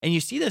And you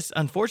see this,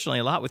 unfortunately,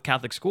 a lot with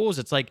Catholic schools.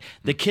 It's like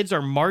the kids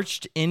are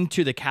marched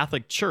into the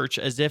Catholic Church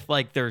as if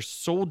like they're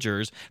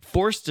soldiers,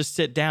 forced to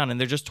sit down, and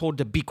they're just told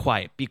to be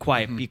quiet, be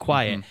quiet, be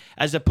quiet,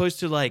 as opposed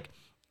to like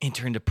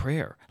enter into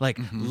prayer, like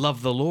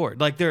love the Lord.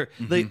 Like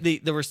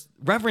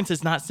reverence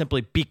is not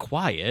simply be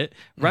quiet.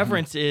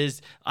 Reverence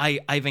is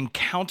I've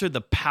encountered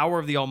the power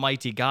of the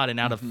Almighty God, and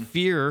out of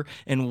fear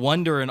and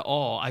wonder and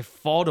awe, I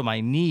fall to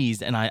my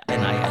knees and I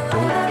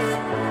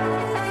adore.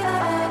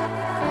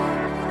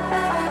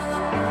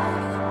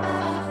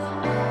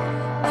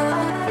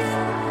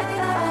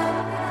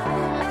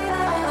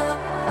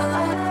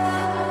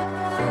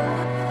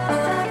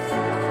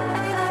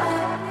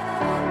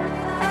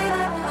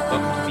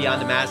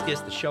 Beyond Damascus,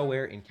 the show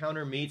where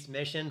encounter meets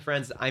mission.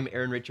 Friends, I'm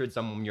Aaron Richards.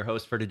 I'm your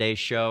host for today's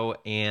show,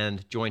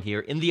 and joined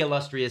here in the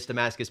illustrious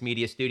Damascus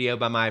Media Studio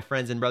by my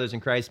friends and brothers in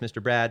Christ,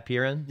 Mr. Brad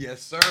Piran.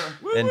 Yes, sir.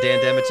 And Dan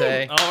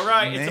Demite. All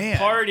right, it's a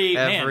party.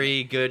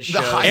 Every good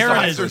show. The high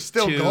fives are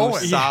still Two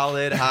going.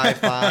 solid high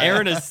fives.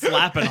 Aaron is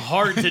slapping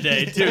hard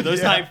today, too.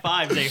 Those high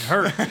fives, they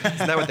hurt.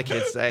 Isn't that what the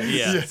kids say?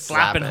 Yeah,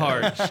 slapping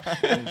hard.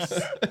 Slapping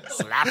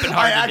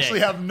hard I today. actually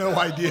have no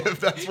idea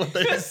if that's what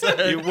they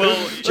say.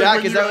 Well,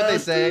 Jack, is that what they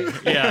say?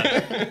 yeah.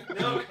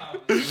 No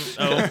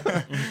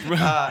comment.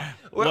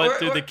 What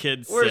do the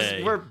kids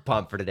say? We're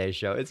pumped for today's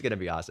show. It's going to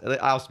be awesome.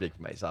 I'll speak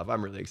for myself.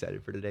 I'm really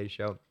excited for today's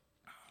show.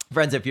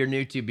 Friends, if you're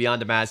new to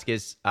Beyond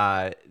Damascus,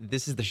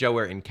 this is the show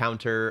where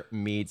encounter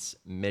meets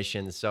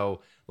mission.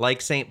 So like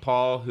St.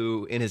 Paul,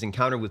 who in his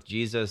encounter with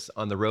Jesus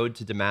on the road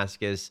to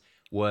Damascus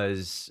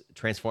was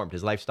transformed.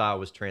 His lifestyle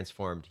was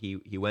transformed.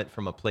 He went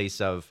from a place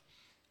of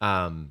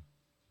brokenness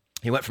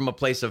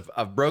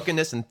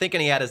and thinking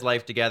he had his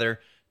life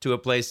together to a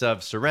place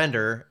of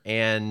surrender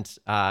and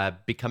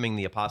becoming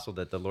the apostle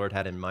that the Lord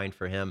had in mind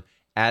for him.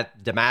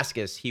 At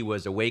Damascus, he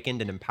was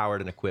awakened and empowered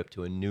and equipped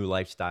to a new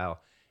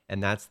lifestyle.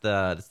 And that's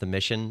the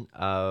mission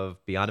of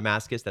Beyond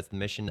Damascus. That's the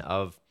mission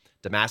of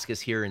Damascus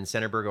here in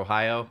Centerburg,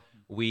 Ohio.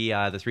 We,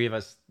 the three of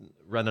us,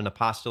 run an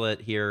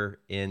apostolate here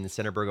in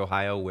Centerburg,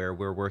 Ohio, where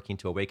we're working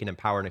to awaken,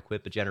 empower, and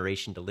equip a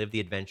generation to live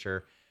the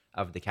adventure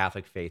of the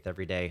Catholic faith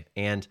every day.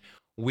 And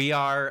we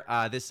are,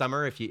 this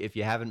summer, if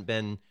you haven't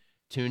been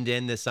tuned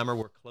in this summer,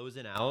 we're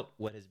closing out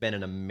what has been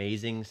an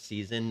amazing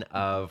season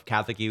of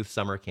Catholic Youth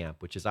Summer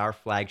Camp, which is our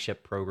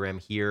flagship program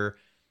here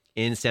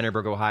in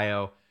Centerburg,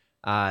 Ohio.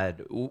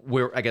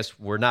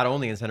 We're not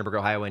only in Centerburg,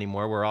 Ohio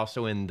anymore. We're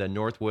also in the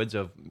North Woods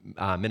of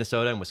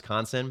Minnesota and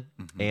Wisconsin.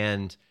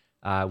 And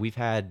we've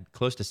had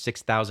close to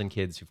 6,000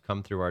 kids who've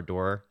come through our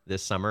door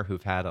this summer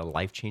who've had a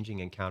life-changing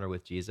encounter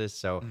with Jesus.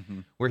 So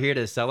we're here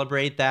to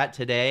celebrate that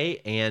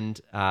today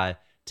and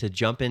to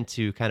jump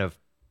into kind of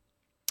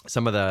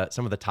some of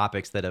the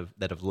topics that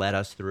have led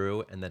us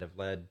through and that have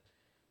led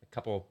a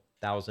couple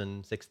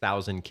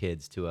 6,000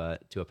 kids to a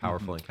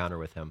powerful encounter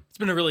with him. It's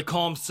been a really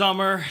calm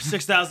summer.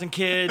 6,000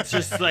 kids,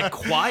 just like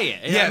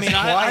quiet. Yeah, I mean,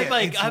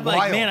 I'm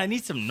like, man, I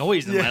need some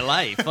noise in my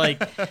life.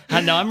 Like,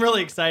 I know I'm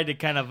really excited to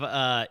kind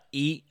of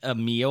eat a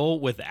meal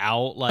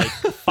without like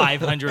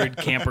 500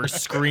 campers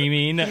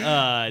screaming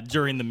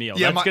during the meal.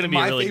 Yeah, that's going to be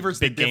a really favorite's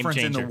big the game difference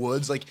changer. in the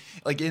woods. Like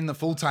in the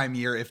full-time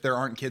year, if there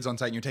aren't kids on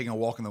site and you're taking a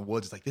walk in the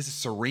woods, it's like, this is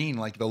serene.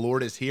 Like the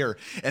Lord is here.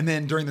 And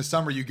then during the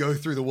summer, you go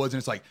through the woods and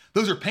it's like,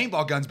 those are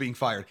paintball guns being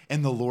fired.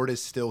 And the Lord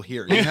is still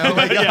here, you know?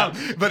 Like,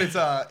 but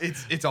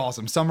it's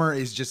awesome. Summer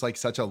is just like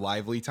such a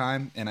lively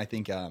time. And I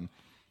think,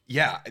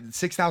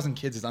 6,000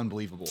 kids is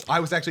unbelievable.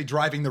 I was actually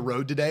driving the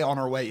road today on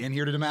our way in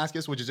here to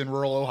Damascus, which is in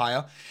rural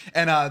Ohio.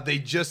 And they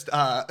just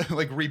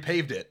like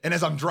repaved it. And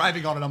as I'm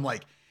driving on it, I'm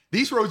like,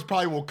 these roads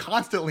probably will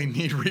constantly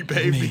need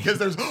repaved because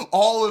there's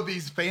all of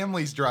these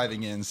families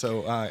driving in.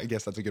 So I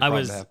guess that's a good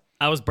problem to have.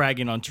 I was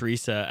bragging on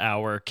Teresa,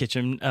 our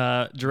kitchen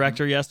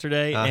director,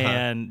 yesterday,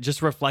 and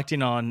just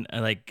reflecting on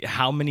like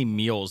how many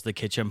meals the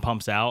kitchen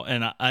pumps out.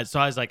 And so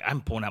I was like,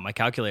 I'm pulling out my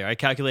calculator. I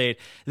calculated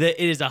that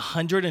it is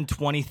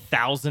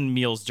 120,000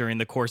 meals during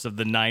the course of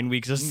the 9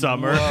 weeks of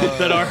summer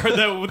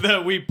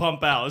that we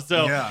pump out.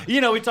 So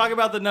we talk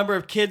about the number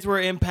of kids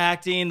we're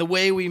impacting, the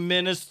way we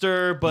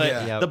minister,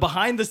 but the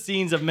behind the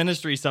scenes of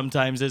ministry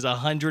sometimes is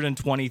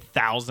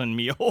 120,000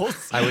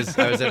 meals. I was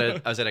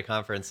at a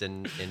conference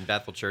in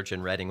Bethel Church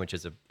in Reading, which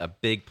is a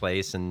big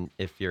place, and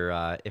if you're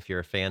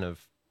a fan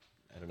of,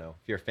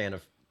 if you're a fan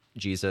of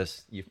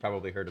Jesus, you've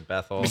probably heard of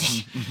Bethel.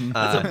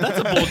 That's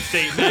a bold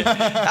statement.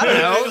 I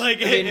don't know.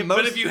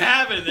 But if you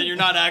haven't, then you're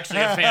not actually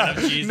a fan of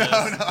Jesus.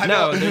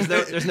 No,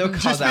 there's no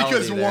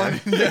causality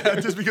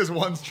just because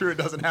one's true, it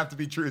doesn't have to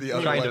be true the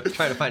other way.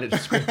 Trying to find a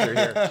descriptor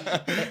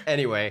here.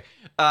 Anyway,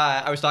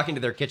 I was talking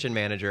to their kitchen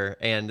manager,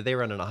 and they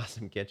run an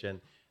awesome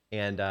kitchen.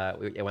 And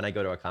when I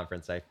go to a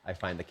conference, I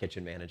find the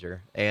kitchen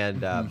manager.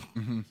 And I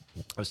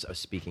was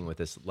speaking with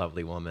this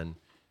lovely woman,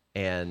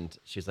 and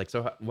she's like,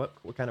 "So what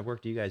kind of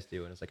work do you guys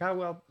do?" And it's like, "Oh,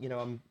 well,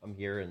 I'm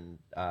here, and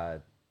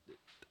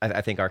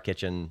I think our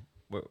kitchen,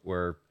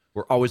 we're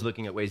always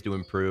looking at ways to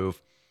improve.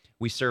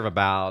 We serve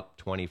about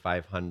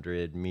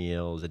 2,500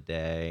 meals a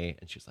day."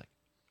 And she's like,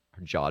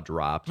 our jaw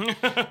dropped.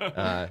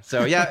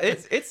 So yeah,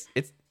 it's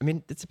I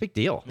mean, it's a big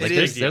deal. Like,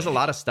 there's a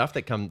lot of stuff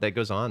that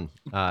goes on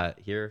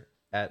here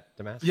at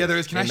Damascus. Yeah, there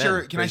is. Can I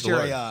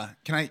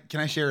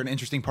share an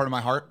interesting part of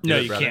my heart? No,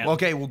 you can't.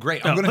 Okay, well,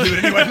 great. I'm going to do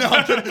it anyway. No,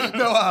 I'm kidding.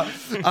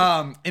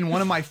 No, in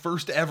one of my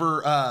first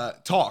ever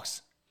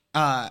talks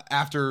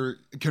after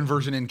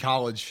conversion in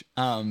college,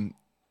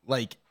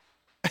 like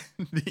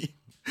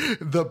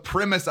the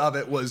premise of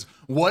it was,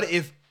 what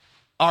if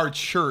our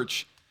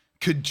church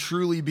could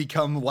truly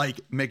become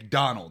like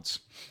McDonald's,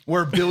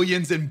 where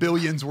billions and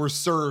billions were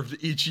served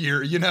each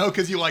year, you know?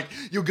 Because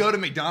you'll go to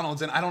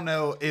McDonald's, and I don't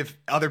know if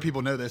other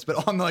people know this,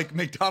 but on the like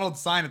McDonald's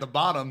sign at the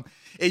bottom,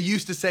 it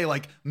used to say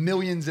like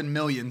millions and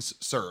millions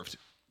served.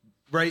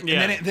 Right.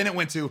 Yeah. And then it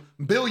went to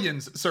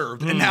billions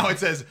served. And now it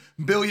says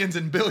billions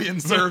and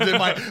billions served. And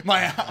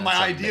my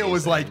idea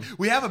was like,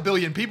 we have 1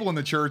 billion people in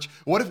the church.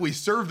 What if we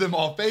serve them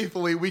all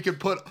faithfully? We could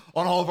put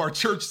on all of our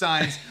church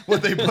signs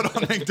what they put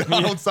on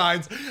McDonald's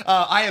signs.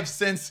 I have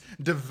since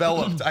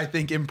developed, I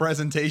think, in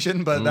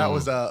presentation, but that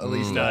was at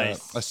least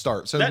a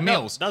start. So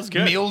meals. That was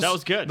good. Meals. That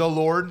was good. The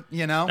Lord,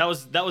 you know.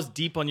 That was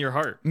deep on your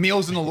heart.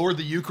 Meals in the Lord,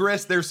 the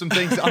Eucharist. There's some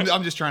things.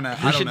 I'm just trying to.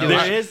 I don't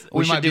know.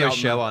 We should do a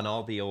show on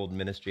all the old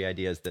ministry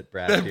ideas that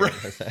Brad.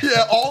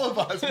 Yeah, all of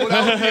us. Well,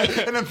 that would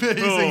be an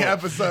amazing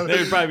episode. There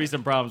would probably be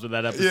some problems with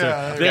that episode.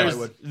 Yeah, there's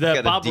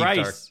got Bob deep,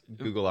 Rice.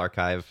 Google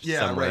archive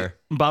somewhere. Right.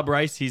 Bob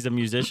Rice, he's a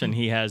musician.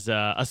 He has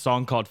a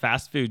song called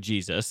Fast Food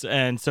Jesus.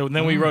 And so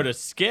then we wrote a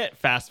skit,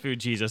 Fast Food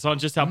Jesus, on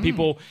just how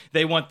people,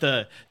 they want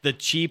the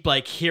cheap,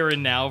 like here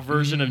and now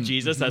version of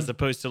Jesus as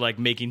opposed to like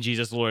making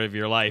Jesus Lord of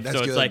your life. That's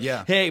so it's good, like,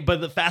 yeah. hey,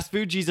 but the fast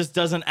food Jesus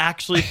doesn't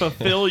actually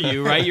fulfill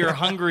you, right? You're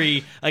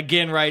hungry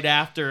again right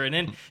after. And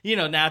then,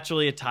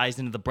 naturally it ties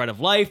into the bread of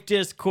life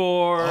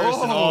discourse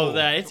and all of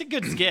that. It's a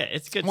good skit.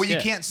 It's a good skit. You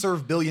can't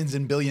serve billions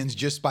and billions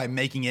just by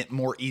making it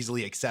more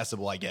easily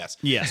accessible, I guess.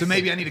 Yes. So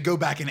maybe I need to go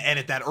back and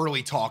edit that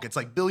early talk. It's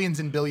like billions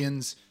and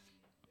billions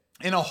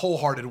in a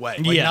wholehearted way,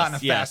 like not in a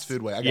fast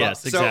food way.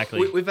 Yes,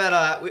 exactly. So we've had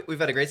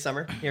a great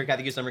summer here at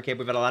Catholic Youth Summer Camp.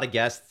 We've had a lot of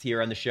guests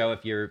here on the show.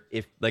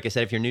 Like I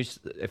said, if you're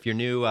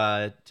new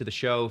to the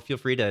show, feel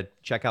free to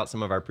check out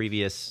some of our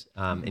previous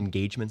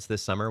engagements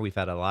this summer. We've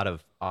had a lot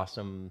of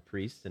awesome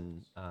priests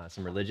and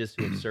some religious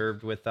who have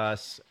served with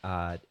us,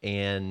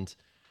 and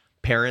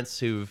parents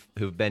who've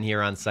been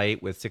here on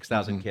site with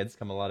 6,000 kids.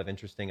 Come a lot of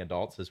interesting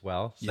adults as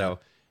well. So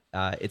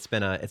it's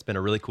been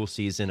a really cool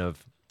season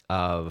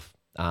of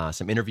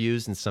some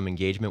interviews and some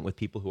engagement with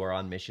people who are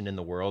on mission in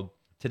the world.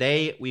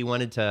 Today, we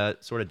wanted to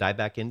sort of dive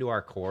back into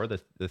our core.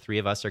 The three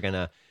of us are going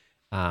to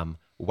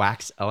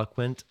wax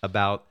eloquent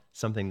about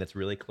something that's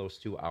really close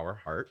to our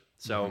heart.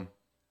 So,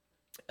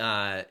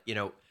 as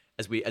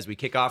we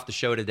kick off the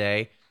show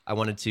today, I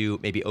wanted to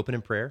maybe open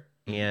in prayer,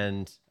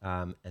 and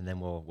then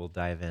we'll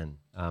dive in.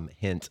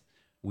 Hint: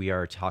 we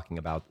are talking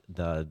about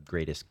the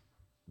greatest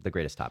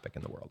topic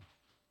in the world.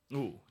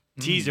 Ooh.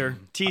 Teaser.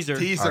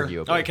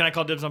 Arguably. All right, can I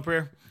call dibs on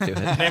prayer? In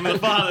the name of the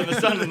Father, and the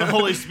Son, and the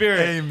Holy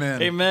Spirit.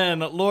 Amen.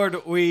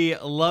 Lord, we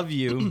love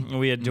you, and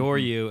we adore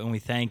you, and we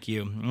thank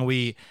you. And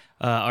we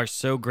are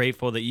so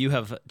grateful that you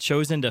have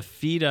chosen to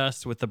feed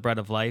us with the bread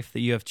of life, that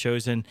you have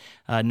chosen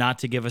not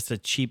to give us a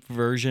cheap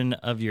version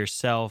of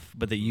yourself,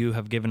 but that you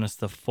have given us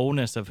the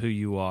fullness of who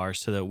you are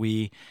so that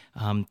we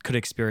could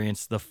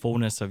experience the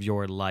fullness of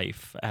your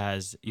life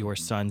as your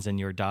sons and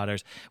your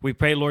daughters. We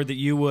pray, Lord, that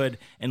you would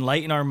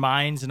enlighten our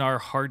minds and our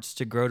hearts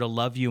to grow to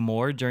love you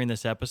more during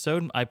this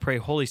episode. I pray,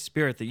 Holy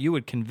Spirit, that you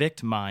would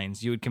convict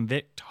minds, you would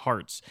convict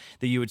hearts,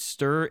 that you would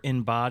stir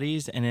in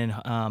bodies and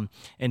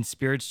in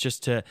spirits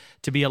just to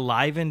be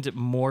enlivened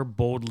more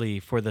boldly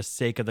for the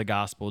sake of the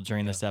gospel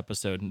during this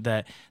episode,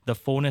 that the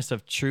fullness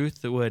of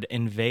truth would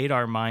invade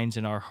our minds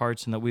and our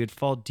hearts, and that we would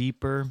fall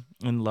deeper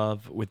in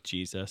love with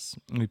Jesus.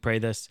 And we pray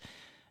this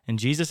in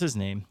Jesus'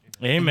 name.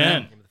 Amen.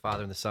 In the name of the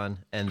Father and the Son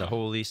and the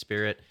Holy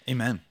Spirit.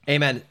 Amen.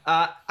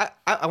 I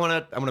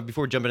want to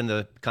before jumping into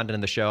the content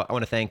of the show, I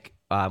want to thank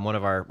one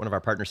of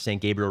our partners,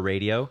 St. Gabriel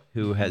Radio,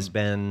 who has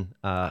been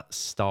a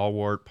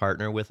stalwart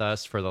partner with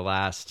us for the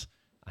last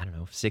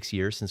 6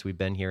 years since we've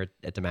been here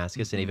at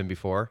Damascus, and even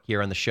before,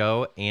 here on the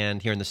show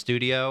and here in the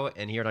studio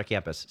and here at our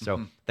campus.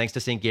 So thanks to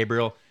St.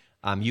 Gabriel.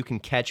 You can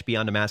catch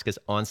Beyond Damascus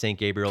on St.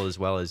 Gabriel as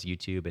well as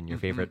YouTube and your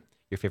favorite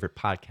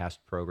podcast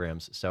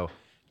programs. So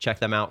check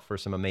them out for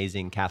some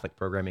amazing Catholic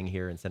programming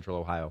here in Central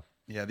Ohio.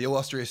 Yeah, the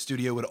illustrious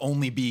studio would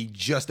only be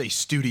just a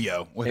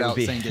studio without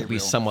St. Gabriel. It would be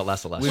somewhat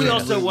less illustrious. We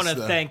also want to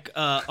thank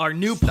our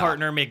new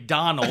partner,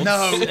 McDonald's.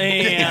 No,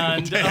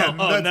 Dan,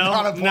 that's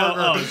not a partner.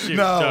 No, shoot,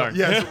 darn.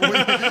 Yes,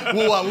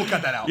 we'll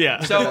cut that out.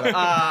 Yeah. So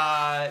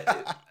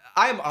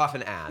I'm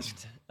often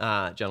asked,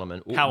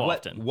 gentlemen, how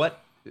often?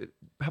 What?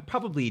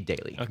 Probably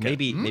daily. Okay.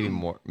 Maybe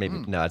more.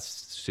 Maybe no. It's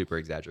super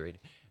exaggerated.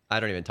 I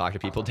don't even talk to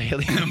people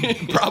daily.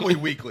 Probably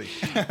weekly.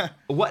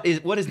 What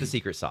is the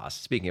secret sauce?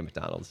 Speaking of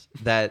McDonald's,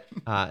 that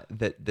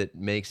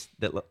makes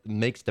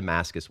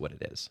Damascus what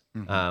it is.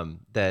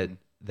 That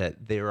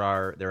there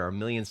are a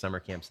million summer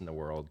camps in the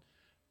world,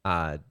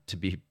 to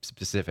be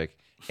specific.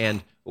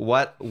 And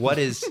what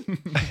is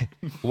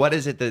what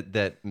is it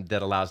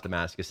that allows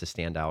Damascus to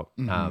stand out?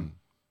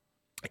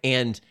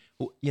 And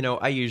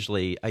I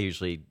usually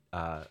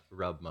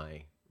rub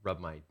my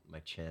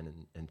chin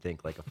and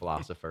think like a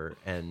philosopher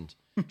and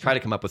try to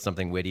come up with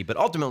something witty. But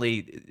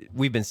ultimately,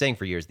 we've been saying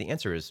for years, the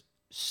answer is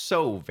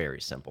so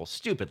very simple,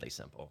 stupidly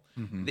simple.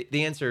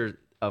 The answer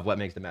of what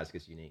makes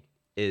Damascus unique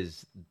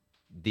is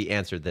the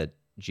answer that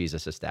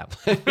Jesus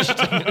established.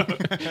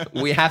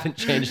 We haven't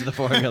changed the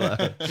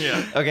formula.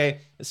 Yeah. Okay.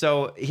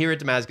 So here at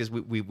Damascus,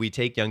 we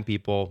take young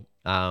people.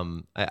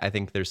 I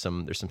think there's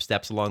some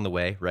steps along the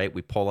way, right?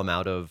 We pull them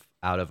out of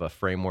a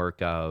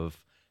framework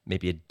of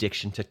maybe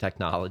addiction to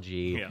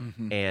technology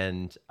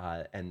and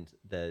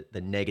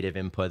the negative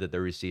input that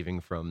they're receiving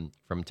from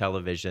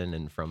television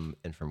and from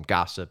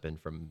gossip and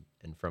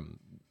from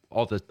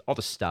all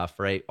the stuff,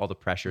 right? All the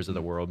pressures of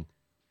the world.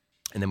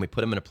 And then we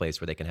put them in a place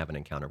where they can have an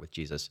encounter with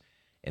Jesus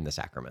in the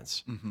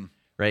sacraments,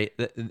 right?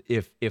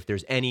 If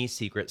there's any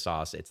secret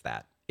sauce, it's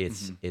that.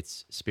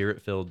 It's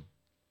spirit-filled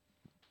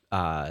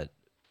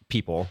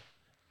people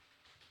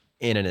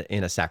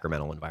in a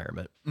sacramental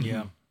environment.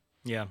 Yeah.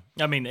 Yeah.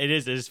 I mean,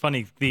 it's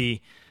funny.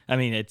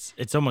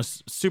 It's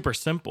almost super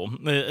simple.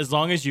 As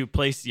long as you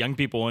place young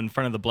people in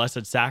front of the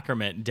Blessed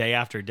Sacrament day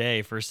after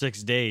day for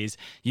 6 days,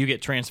 you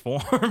get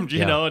transformed.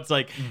 You know, it's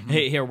like,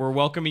 hey, here, we're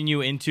welcoming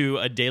you into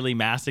a daily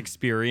Mass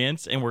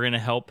experience, and we're going to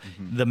help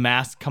the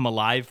Mass come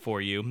alive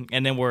for you.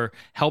 And then we're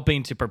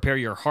helping to prepare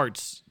your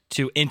hearts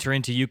to enter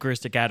into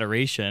Eucharistic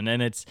adoration.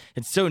 And it's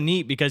so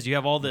neat because you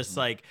have all this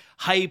like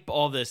hype,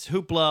 all this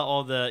hoopla,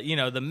 all the,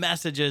 the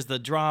messages, the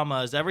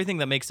dramas, everything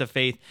that makes the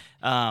faith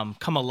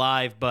come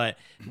alive. But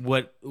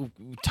what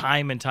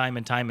time and time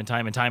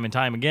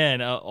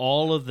again,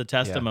 all of the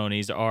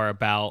testimonies are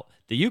about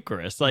the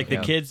Eucharist. Like the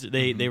kids,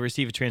 they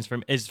receive a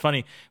transform. It's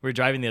funny. We were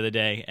driving the other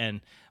day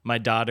and my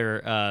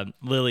daughter,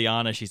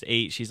 Liliana, she's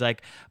 8. She's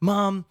like,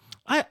 Mom,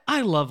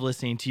 I love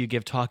listening to you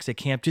give talks at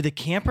camp. Do the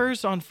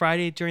campers on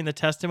Friday during the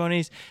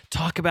testimonies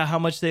talk about how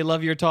much they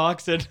love your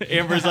talks? And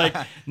Amber's like,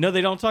 no,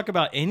 they don't talk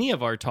about any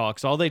of our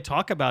talks. All they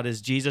talk about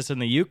is Jesus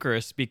and the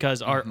Eucharist,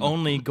 because our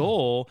only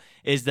goal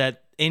is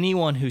that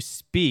anyone who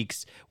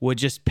speaks would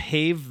just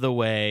pave the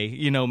way,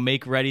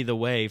 make ready the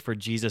way for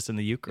Jesus and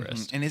the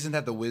Eucharist. And isn't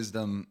that the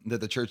wisdom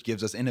that the church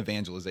gives us in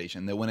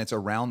evangelization, that when it's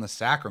around the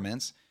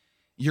sacraments,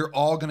 you're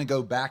all going to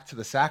go back to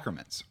the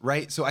sacraments,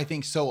 right? So I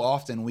think so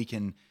often we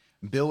can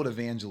build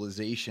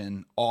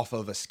evangelization off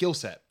of a skill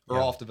set or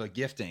off of a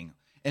gifting.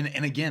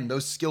 And again,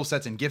 those skill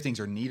sets and giftings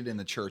are needed in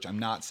the church. I'm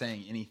not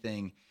saying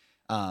anything,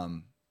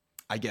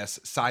 I guess,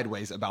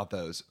 sideways about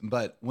those.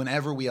 But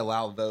whenever we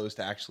allow those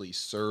to actually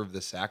serve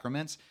the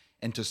sacraments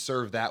and to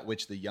serve that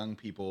which the young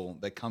people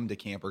that come to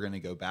camp are going to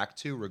go back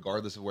to,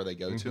 regardless of where they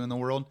go to in the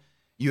world,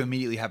 you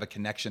immediately have a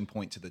connection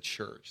point to the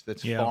church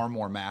that's far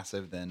more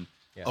massive than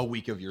a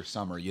week of your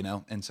summer,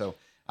 And so,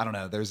 I don't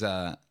know,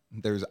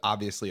 there's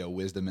obviously a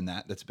wisdom in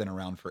that's been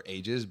around for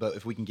ages, but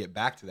if we can get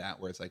back to that,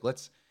 where it's like,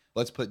 let's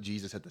put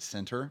Jesus at the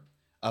center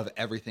of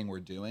everything we're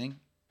doing,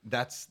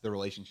 that's the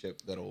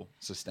relationship that'll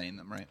sustain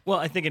them, right? Well,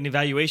 I think an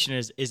evaluation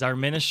is our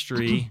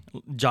ministry,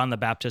 John the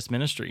Baptist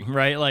ministry,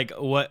 right? Like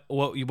what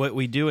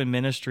we do in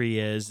ministry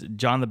is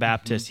John the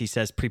Baptist, he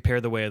says,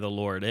 prepare the way of the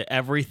Lord.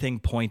 Everything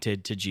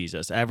pointed to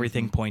Jesus.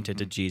 Everything pointed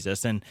to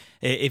Jesus. And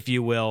if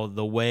you will,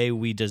 the way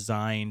we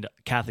designed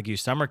Catholic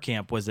Youth Summer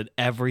Camp was that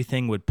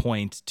everything would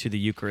point to the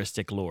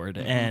Eucharistic Lord.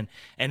 And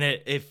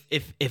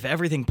if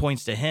everything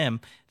points to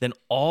him, then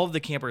all of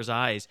the campers'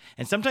 eyes,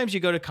 and sometimes you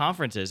go to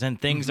conferences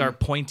and things are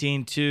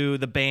pointing to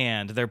the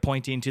band, they're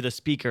pointing to the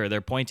speaker,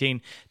 they're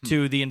pointing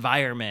to the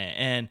environment.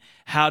 And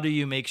how do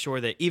you make sure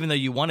that even though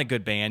you want a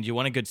good band, you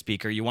want a good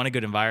speaker, you want a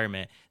good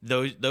environment,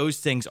 those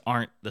things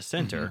aren't the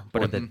center,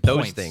 but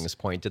those things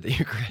point to the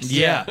Eucharist.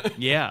 Yeah,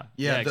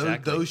 exactly.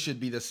 exactly. Those should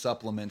be the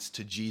supplements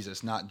to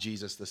Jesus, not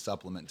Jesus the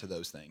supplement to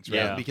those things, right?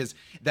 Yeah. Because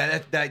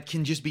that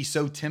can just be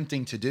so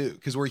tempting to do,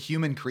 because we're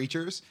human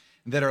creatures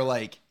that are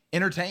like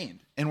entertained,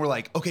 and we're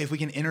like, okay, if we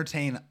can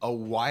entertain a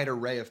wide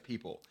array of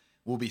people,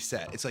 we'll be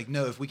set. It's like,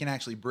 no, if we can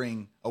actually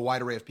bring a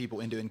wide array of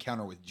people into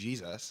encounter with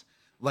Jesus,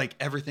 like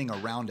everything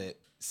around it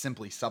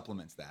simply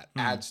supplements that,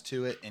 adds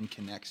to it, and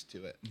connects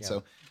to it. Yeah.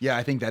 So, yeah,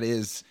 I think that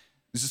is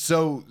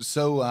so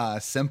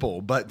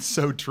simple, but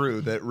so true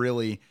that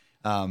really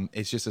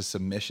it's just a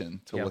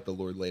submission to what the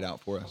Lord laid out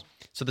for us.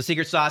 So the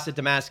secret sauce at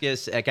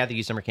Damascus at Catholic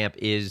Youth Summer Camp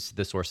is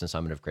the source and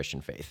summit of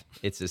Christian faith.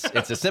 It's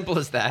as simple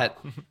as that.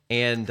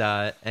 And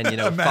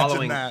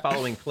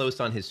following close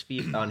on his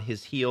feet, on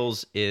his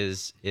heels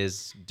is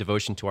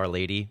devotion to Our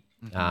Lady.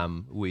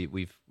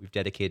 We've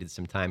dedicated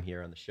some time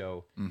here on the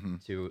show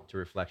to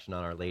reflection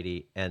on Our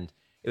Lady. And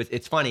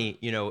it's funny,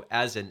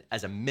 as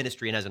a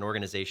ministry and as an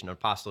organization, an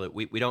apostolate,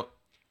 we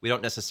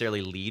don't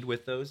necessarily lead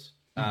with those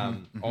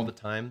all the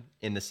time,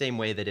 in the same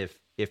way that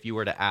if you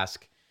were to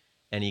ask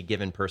any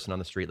given person on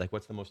the street, like,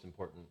 what's the most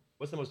important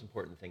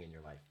thing in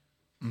your life?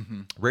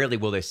 Rarely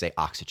will they say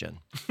oxygen,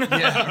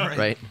 Yeah,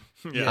 right?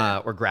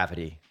 Yeah. Or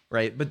gravity.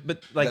 right?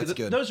 But like That's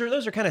good. those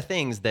are kind of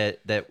things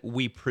that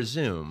we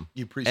presume.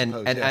 You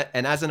presuppose,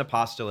 and as an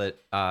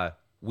apostolate,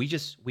 we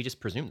just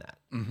presume that.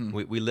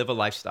 We live a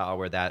lifestyle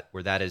where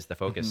that is the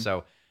focus.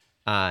 So,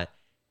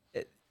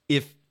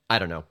 if I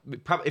don't know,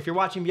 if you're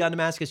watching Beyond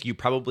Damascus, you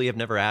probably have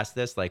never asked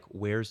this, like,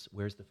 where's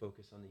the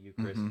focus on the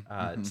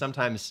Eucharist?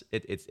 Sometimes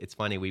it's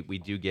funny. We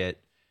do get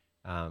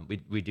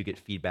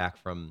feedback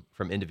from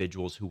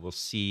individuals who will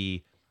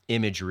see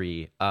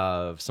imagery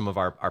of some of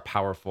our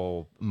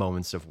powerful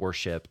moments of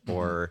worship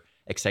or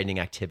exciting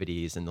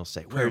activities, and they'll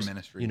say, "Where's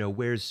ministry.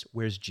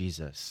 Where's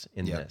Jesus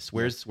in this?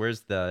 Where's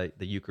the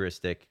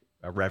Eucharistic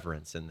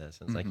reverence in this?"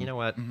 And it's like, you know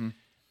what?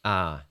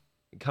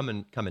 Come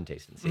and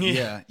taste and see.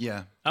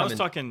 Yeah.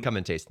 Come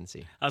and taste and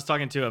see. I was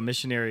talking to a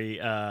missionary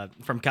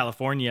from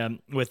California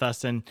with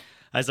us, and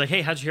I was like,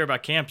 "Hey, how'd you hear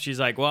about camp?" She's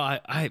like, "Well,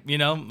 I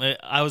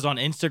was on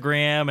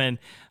Instagram and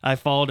I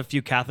followed a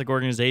few Catholic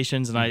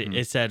organizations, and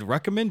it said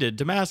recommended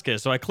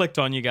Damascus. So I clicked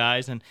on you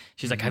guys." And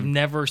she's like, "I've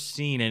never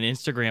seen an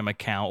Instagram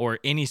account or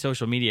any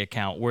social media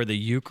account where the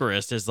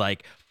Eucharist is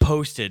like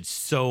posted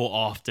so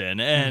often."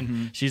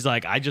 And she's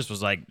like, "I just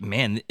was like,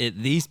 man,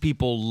 these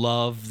people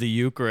love the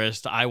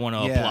Eucharist. I want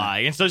to apply."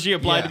 And so she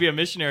applied to be a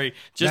missionary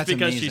just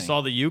because she saw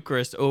the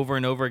Eucharist over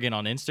and over again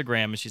on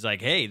Instagram, and she's like,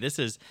 "Hey,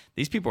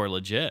 these people are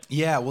legit."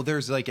 Yeah, well,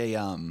 there's like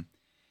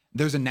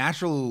there's a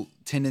natural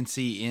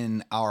tendency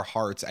in our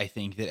hearts, I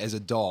think, that as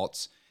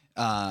adults,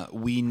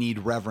 we need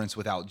reverence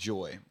without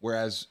joy.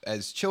 Whereas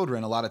as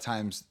children, a lot of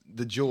times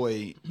the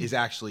joy is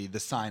actually the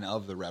sign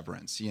of the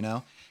reverence, you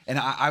know? And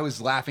I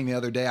was laughing the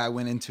other day. I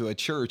went into a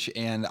church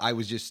and I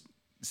was just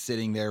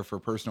sitting there for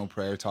personal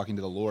prayer, talking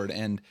to the Lord.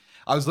 And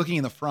I was looking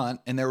in the front,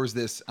 and there was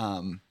this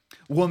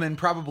woman,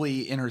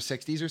 probably in her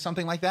 60s or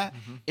something like that,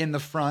 in the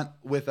front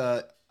with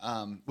a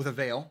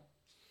veil,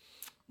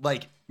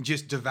 like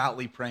just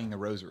devoutly praying the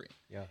rosary.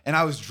 Yeah. And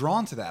I was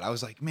drawn to that. I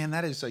was like, man,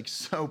 that is like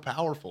so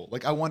powerful.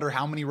 Like, I wonder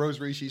how many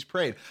rosaries she's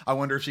prayed. I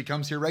wonder if she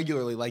comes here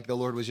regularly. Like, the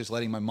Lord was just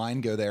letting my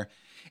mind go there.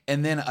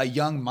 And then a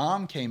young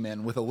mom came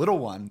in with a little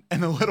one,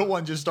 and the little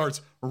one just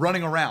starts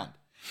running around.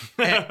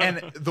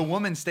 And the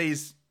woman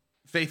stays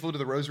faithful to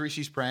the rosary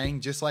she's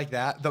praying, just like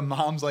that. The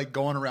mom's like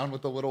going around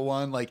with the little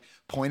one, like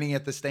pointing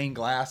at the stained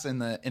glass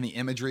and the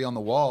imagery on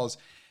the walls.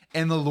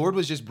 And the Lord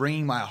was just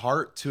bringing my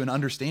heart to an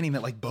understanding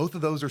that like both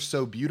of those are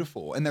so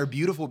beautiful, and they're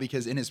beautiful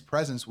because in his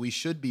presence, we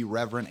should be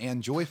reverent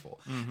and joyful,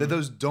 that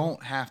those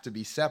don't have to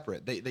be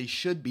separate. They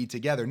should be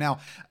together. Now,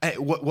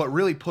 what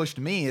really pushed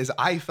me is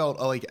I felt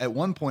like at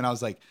one point I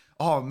was like,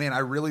 oh man, I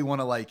really want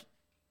to like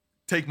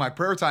take my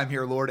prayer time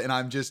here, Lord. And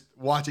I'm just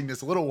watching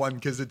this little one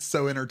because it's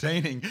so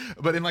entertaining,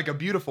 but in like a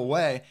beautiful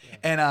way.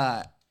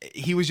 Yeah. And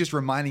he was just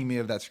reminding me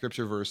of that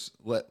scripture verse,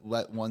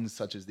 let ones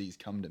such as these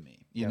come to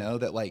me, you know,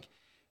 that like,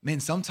 man,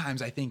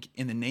 sometimes I think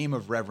in the name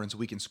of reverence,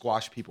 we can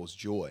squash people's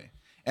joy.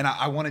 And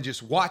I want to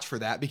just watch for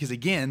that because,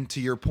 again, to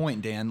your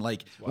point, Dan,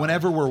 like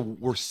whenever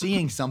we're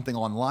seeing something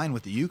online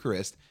with the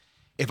Eucharist,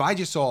 if I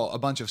just saw a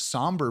bunch of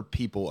somber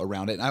people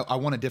around it, and I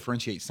want to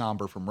differentiate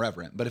somber from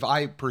reverent, but if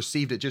I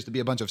perceived it just to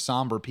be a bunch of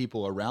somber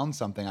people around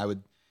something, I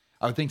would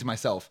think to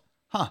myself,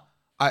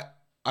 I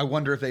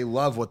wonder if they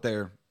love what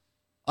they're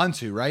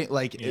unto, right?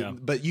 Like,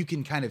 but you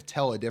can kind of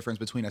tell a difference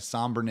between a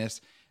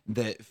somberness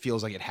that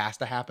feels like it has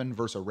to happen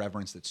versus a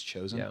reverence that's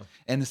chosen. Yeah.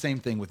 And the same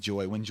thing with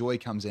joy. When joy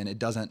comes in, it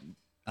doesn't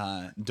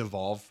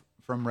devolve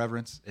from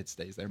reverence; it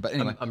stays there. But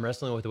anyway, I'm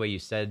wrestling with the way you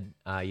said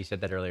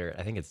that earlier.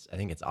 I think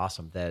it's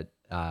awesome that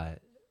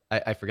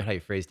I forgot how you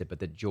phrased it, but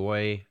the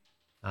joy,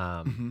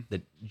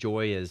 that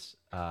joy is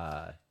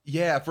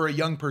for a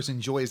young person,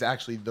 joy is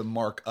actually the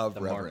mark of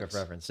reverence. Mark of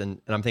reverence. And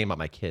I'm thinking about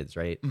my kids,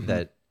 right?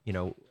 That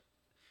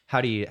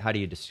how do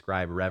you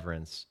describe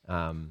reverence?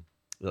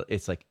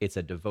 It's like it's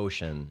a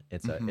devotion,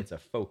 it's a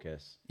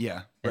focus.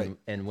 Yeah, right.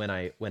 And when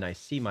I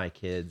see my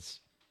kids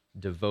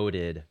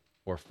devoted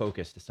or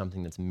focused to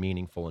something that's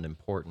meaningful and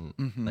important,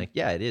 like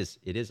it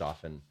is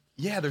often.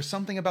 Yeah, there's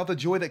something about the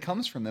joy that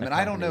comes from them, and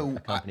I don't know,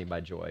 accompanied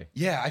by joy.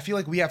 Yeah, I feel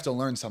like we have to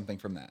learn something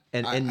from that.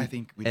 And I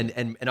think we do.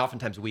 And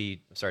oftentimes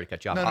we, sorry to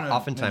cut you off.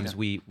 Oftentimes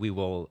we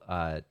will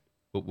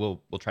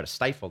we'll try to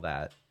stifle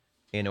that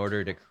in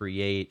order to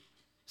create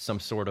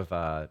some sort of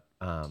a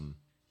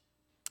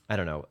I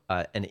don't know,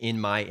 an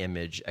in my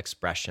image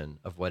expression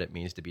of what it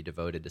means to be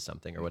devoted to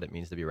something or what it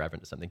means to be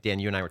reverent to something. Dan,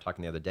 you and I were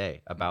talking the other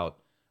day about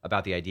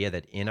the idea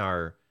that in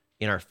our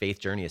faith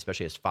journey,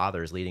 especially as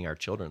fathers leading our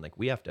children, like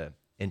we have to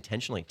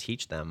intentionally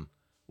teach them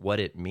what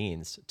it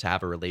means to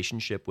have a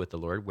relationship with the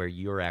Lord where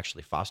you're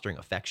actually fostering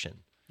affection.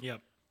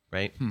 Yep.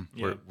 Right?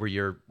 Yep. Where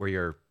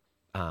you're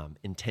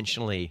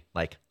intentionally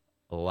like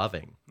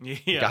loving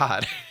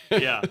God.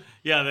 Yeah.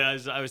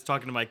 I was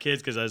talking to my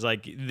kids because I was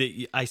like,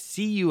 I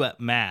see you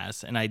at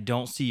Mass and I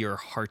don't see your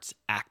hearts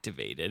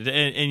activated.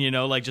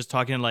 And like just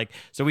talking like,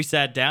 so we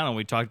sat down and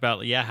we talked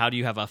about, how do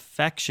you have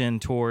affection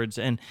towards,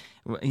 and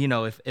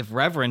if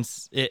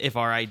reverence, if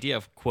our idea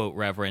of quote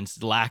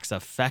reverence lacks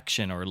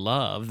affection or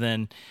love,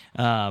 then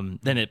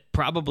it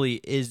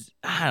probably is,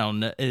 I don't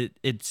know,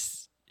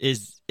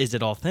 is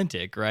it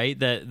authentic, right?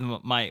 That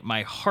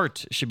my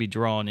heart should be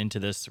drawn into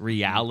this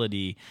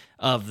reality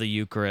of the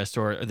Eucharist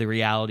or the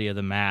reality of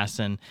the Mass,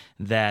 and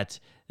that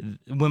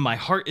when my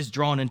heart is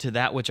drawn into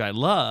that which I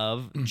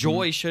love,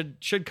 joy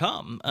should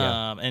come.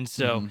 Yeah. And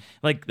so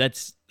like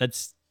that's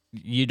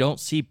you don't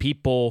see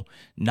people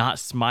not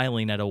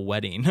smiling at a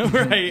wedding,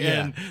 right?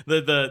 Yeah. And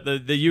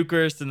the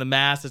Eucharist and the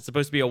Mass, it's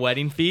supposed to be a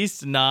wedding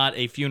feast, not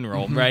a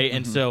funeral, right?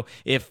 And so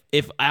if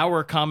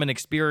our common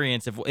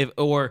experience,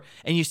 and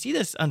you see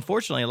this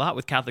unfortunately a lot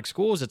with Catholic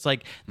schools, it's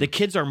like the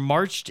kids are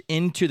marched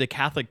into the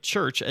Catholic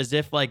Church as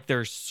if like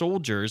they're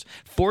soldiers,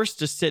 forced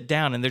to sit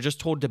down, and they're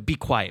just told to be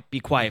quiet, be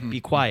quiet, be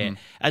quiet,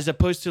 as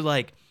opposed to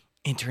like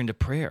enter into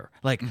prayer,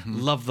 like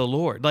love the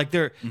Lord. Like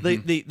the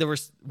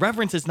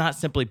reverence is not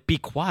simply be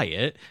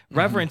quiet.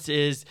 Reverence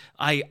is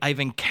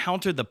I've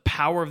encountered the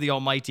power of the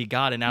Almighty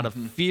God, and out of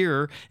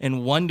fear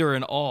and wonder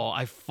and awe,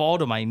 I fall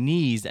to my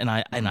knees and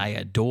I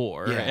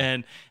adore.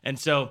 Yeah. And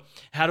so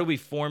how do we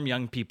form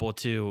young people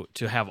to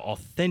have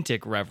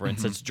authentic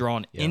reverence that's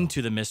drawn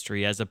into the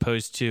mystery, as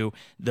opposed to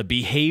the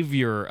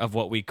behavior of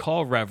what we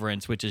call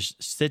reverence, which is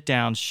sit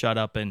down, shut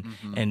up,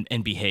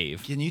 and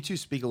behave. Can you two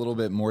speak a little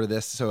bit more to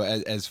this? So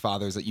as fathers,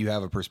 that you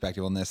have a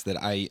perspective on this that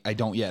I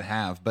don't yet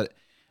have, but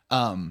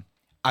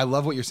I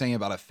love what you're saying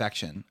about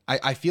affection.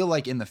 I feel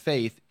like in the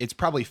faith, it's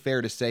probably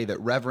fair to say that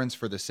reverence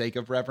for the sake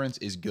of reverence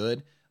is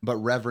good, but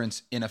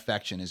reverence in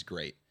affection is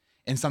great.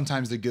 And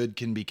sometimes the good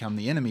can become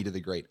the enemy to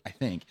the great, I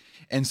think.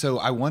 And so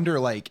I wonder,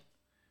 like,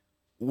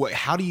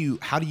 how do you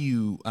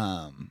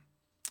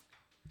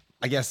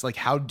I guess, like,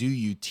 how do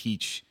you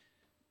teach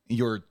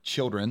your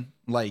children,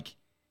 like,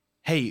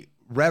 hey,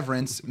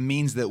 reverence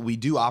means that we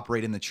do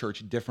operate in the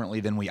church differently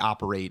than we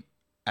operate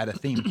at a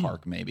theme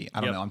park, maybe.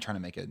 I don't know. I'm trying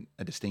to make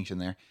a distinction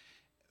there.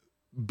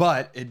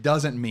 But it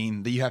doesn't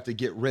mean that you have to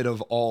get rid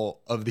of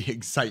all of the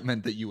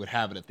excitement that you would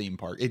have at a theme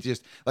park. It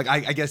just, like,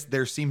 I guess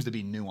there seems to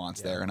be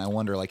nuance there, and I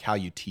wonder, like, how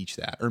you teach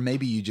that. Or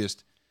maybe you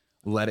just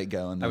let it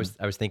go. And then...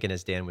 I was thinking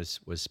as Dan was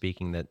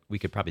speaking that we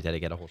could probably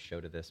dedicate a whole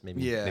show to this,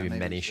 maybe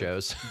many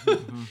shows.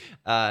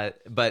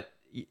 But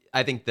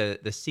I think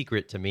the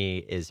secret to me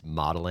is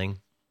modeling.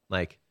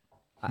 Like,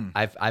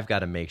 I've got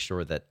to make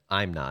sure that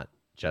I'm not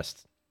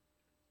just,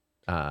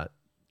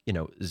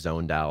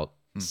 zoned out,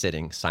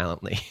 sitting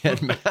silently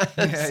at mass.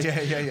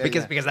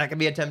 Because that can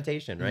be a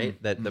temptation,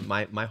 right? That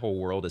my whole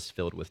world is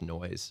filled with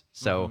noise.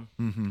 So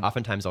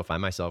oftentimes I'll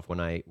find myself when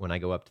I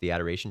go up to the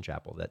adoration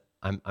chapel that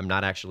I'm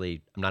not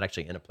actually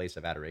in a place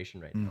of adoration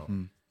right now.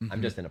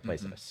 I'm just in a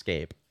place of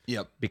escape.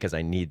 Yep. Because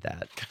I need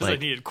that. Because I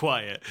needed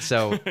quiet.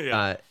 So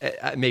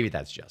maybe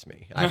that's just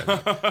me. I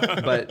don't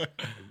know.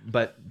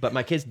 But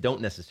my kids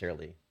don't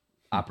necessarily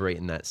operate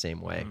in that same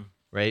way,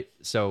 right?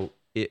 So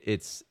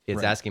it's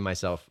right. Asking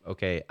myself,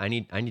 okay, I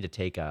need to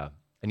take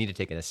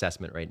an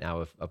assessment right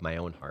now of my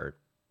own heart,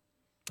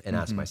 and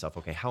ask myself,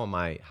 okay, how am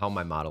I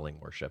modeling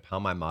worship? How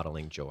am I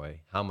modeling joy?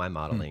 How am I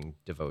modeling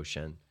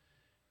devotion?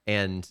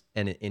 And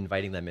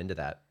inviting them into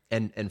that.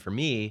 And for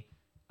me,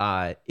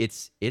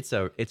 it's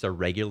a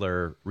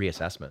regular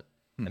reassessment.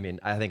 I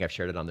mean, I think I've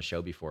shared it on the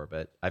show before,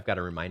 but I've got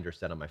a reminder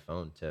set on my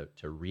phone to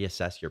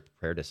reassess your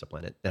prayer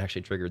discipline. It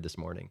actually triggered this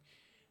morning.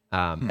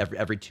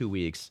 Every 2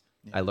 weeks,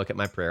 I look at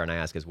my prayer and I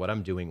ask, is what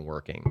I'm doing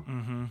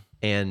working?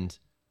 And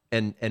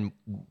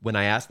when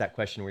I ask that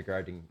question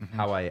regarding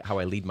how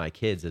I lead my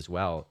kids as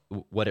well,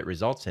 what it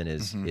results in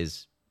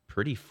is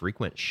pretty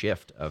frequent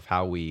shift of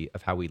how we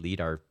lead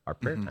our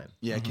prayer time.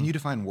 Yeah. Can you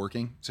define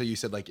working? So you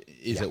said, like,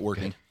 is it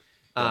working?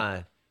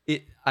 I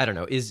don't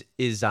know. Is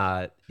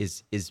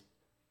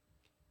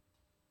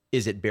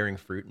it bearing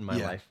fruit in my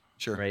life?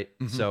 Sure. Right.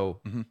 So,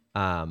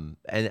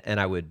 and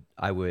I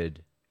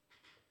would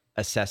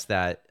assess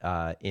that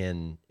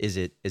is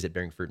it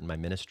bearing fruit in my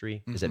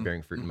ministry? Is it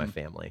bearing fruit in my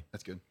family?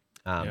 That's good.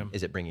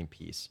 Is it bringing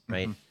peace?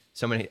 Right.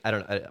 So many.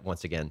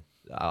 Once again,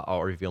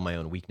 I'll reveal my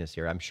own weakness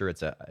here. I'm sure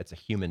it's a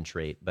human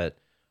trait, but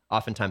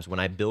oftentimes when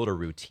I build a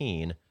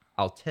routine,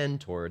 I'll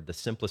tend toward the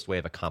simplest way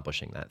of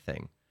accomplishing that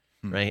thing.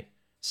 Right.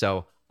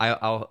 So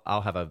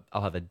I'll have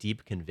a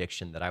deep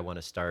conviction that I want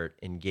to start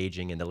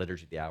engaging in the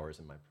liturgy of the hours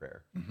in my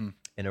prayer.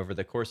 And over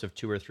the course of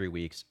 2 or 3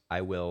 weeks,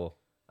 I will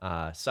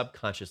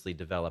subconsciously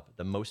develop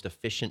the most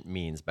efficient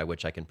means by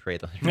which I can pray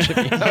the liturgy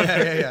of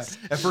the hours.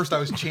 At first I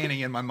was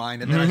chanting in my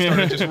mind, and then I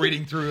started just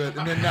reading through it,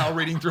 and then now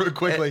reading through it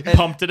quickly.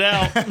 Pumped it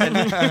out.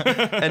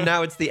 And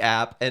now it's the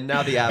app, and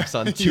now the app's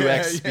on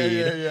 2x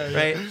speed,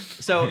 right?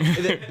 So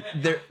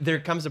there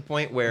comes a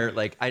point where,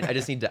 like, I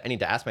just need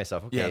to ask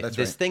myself, okay,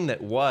 this thing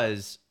that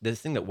was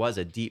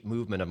a deep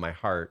movement of my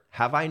heart,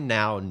 have I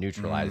now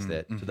neutralized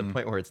it to the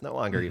point where it's no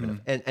longer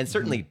even, and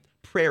certainly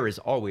prayer is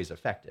always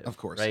effective, of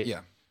course,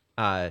 right?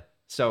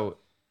 So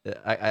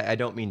I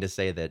don't mean to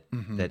say that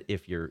that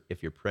if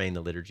you're praying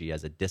the liturgy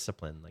as a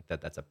discipline, like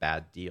that's a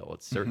bad deal.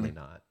 It's certainly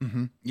not.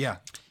 Yeah,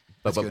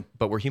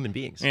 but we're human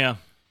beings. Yeah,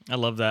 I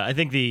love that. I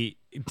think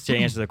to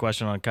answer the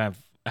question on kind of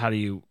how do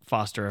you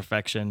foster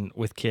affection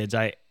with kids,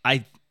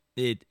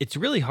 it's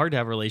really hard to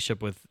have a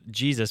relationship with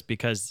Jesus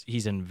because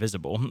he's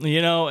invisible,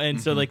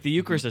 and so like the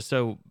Eucharist is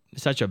so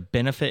such a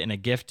benefit and a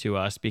gift to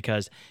us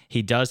because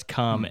he does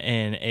come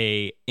in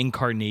a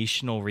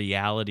incarnational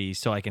reality,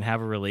 so I can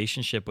have a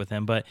relationship with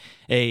him. But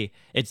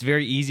it's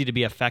very easy to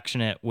be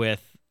affectionate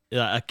with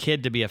a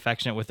kid, to be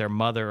affectionate with their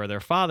mother or their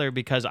father,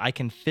 because I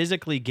can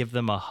physically give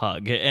them a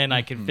hug and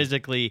I can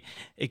physically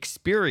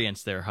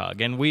experience their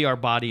hug, and we are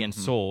body and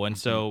soul. And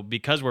so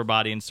because we're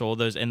body and soul,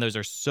 those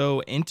are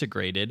so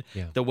integrated.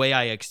 The way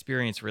I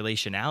experience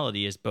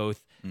relationality is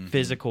both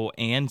physical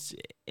and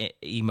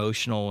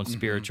emotional and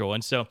spiritual.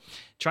 And so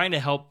trying to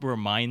help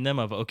remind them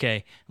of,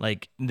 okay,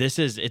 like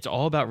it's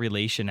all about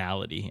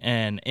relationality.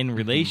 And in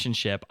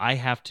relationship, I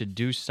have to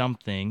do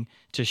something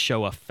to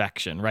show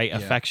affection, right? Yeah.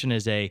 Affection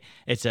is a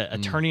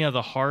turning of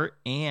the heart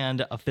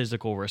and a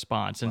physical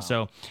response. And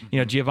so,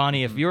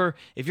 Giovanni, if your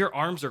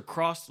arms are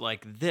crossed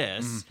like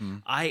this,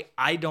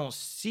 I don't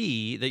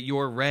see that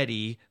you're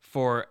ready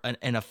for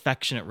an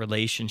affectionate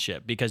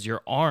relationship, because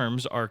your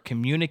arms are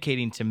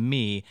communicating to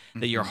me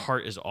that your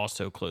heart is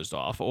also closed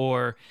off,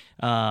 or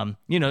and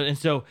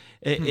so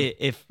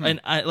if and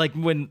I like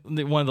when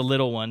one of the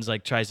little ones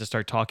like tries to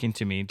start talking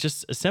to me,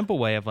 just a simple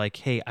way of like,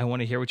 hey, I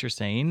want to hear what you're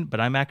saying, but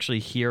I'm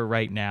actually here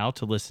right now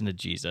to listen to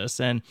Jesus.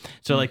 And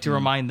so like to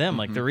remind them,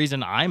 like the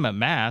reason I'm at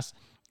Mass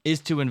is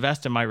to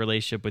invest in my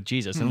relationship with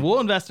Jesus. And we'll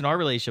invest in our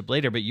relationship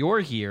later, but you're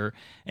here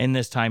in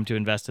this time to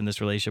invest in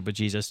this relationship with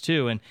Jesus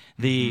too. And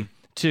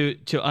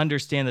to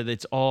understand that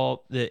it's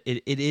all that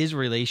it is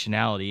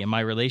relationality in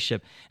my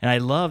relationship. And I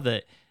love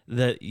that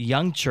the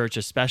young church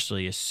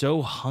especially is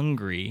so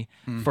hungry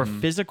for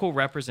physical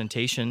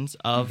representations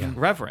of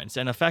reverence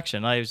and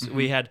affection.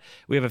 We have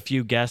a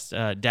few guests,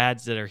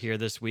 dads that are here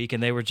this week,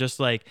 and they were just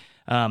like,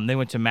 they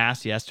went to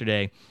Mass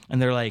yesterday,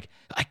 and they're like,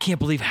 I can't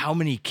believe how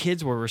many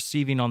kids were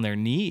receiving on their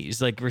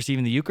knees, like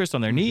receiving the Eucharist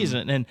on their knees.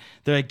 And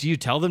they're like, do you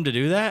tell them to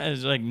do that? And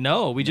it's like,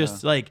 no, we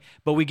just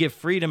but we give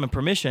freedom and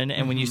permission.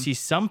 And when you see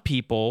some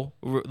people,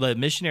 the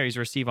missionaries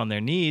receive on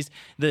their knees,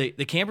 the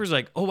campers are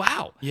like, oh,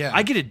 wow,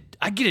 I get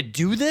to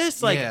do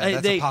this. Like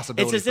that's a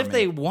possibility. It's as if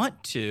they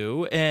want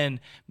to.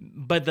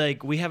 But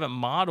like, we haven't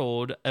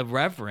modeled a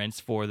reverence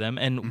for them.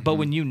 And, but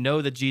when you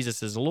know that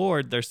Jesus is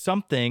Lord, there's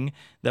something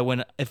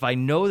that if I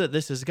know that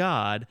this is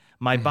God,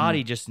 my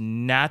body just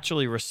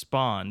naturally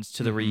responds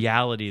to the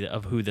reality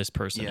of who this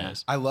person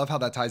is. I love how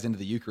that ties into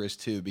the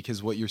Eucharist too,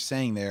 because what you're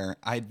saying there,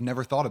 I'd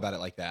never thought about it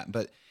like that.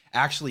 But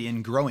actually,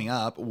 in growing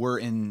up, we're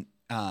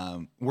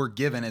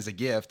given as a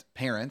gift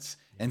parents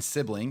and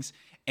siblings,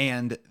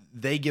 and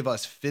they give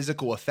us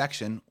physical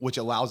affection, which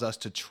allows us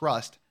to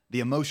trust the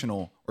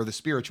emotional or the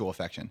spiritual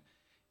affection.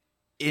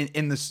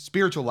 In the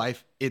spiritual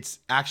life, it's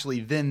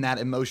actually then that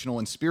emotional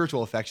and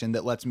spiritual affection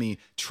that lets me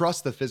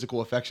trust the physical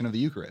affection of the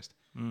Eucharist.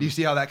 Do you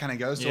see how that kind of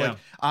goes? So like,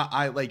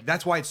 I like,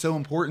 that's why it's so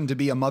important to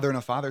be a mother and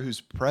a father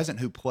who's present,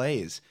 who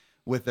plays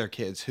with their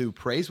kids, who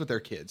prays with their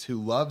kids, who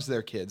loves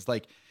their kids.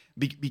 Like,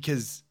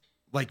 because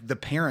like the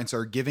parents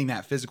are giving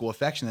that physical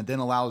affection that then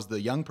allows the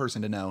young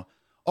person to know,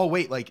 oh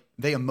wait, like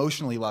they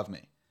emotionally love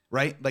me,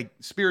 right? Like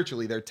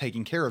spiritually, they're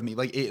taking care of me.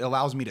 Like it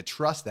allows me to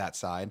trust that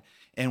side.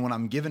 And when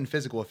I'm given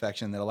physical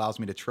affection that allows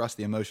me to trust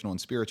the emotional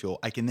and spiritual,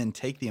 I can then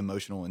take the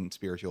emotional and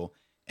spiritual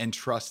and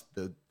trust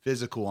the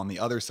physical on the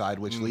other side,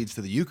 which leads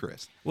to the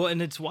Eucharist. Well,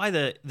 and it's why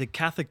the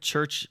Catholic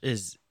Church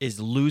is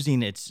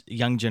losing its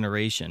young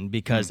generation,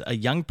 because a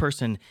young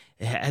person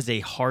has a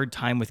hard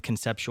time with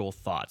conceptual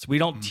thoughts. We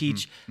don't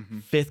teach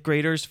fifth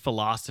graders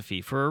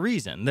philosophy for a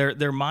reason.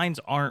 Their minds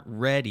aren't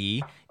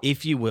ready,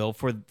 if you will,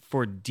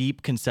 for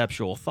deep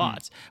conceptual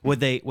thoughts. What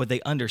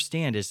they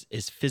understand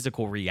is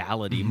physical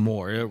reality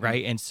more,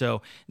 right? And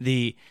so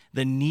the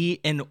need,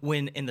 and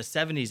when in the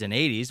 70s and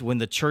 80s, when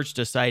the church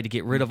decided to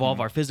get rid of all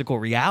of our physical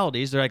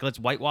realities, they're like, let's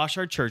whitewash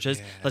our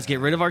churches, let's get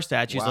rid of our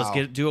statues,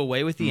 let's do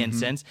away with the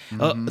incense.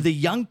 The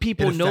young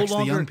people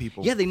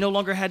they no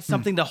longer had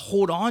something to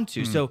hold on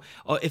to. So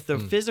if the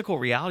physical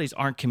realities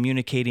aren't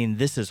communicating,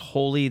 this is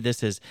holy,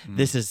 this is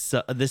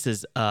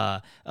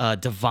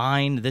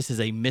divine, this is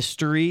a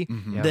mystery,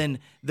 then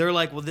they're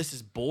like, well, this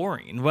is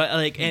boring.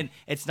 And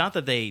it's not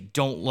that they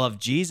don't love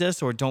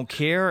Jesus or don't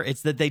care,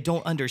 it's that they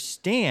don't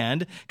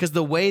understand, because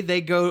the way they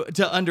go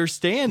to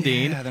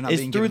understanding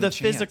is through the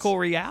physical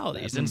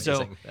realities. And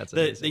so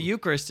the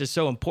Eucharist is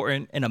so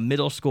important in a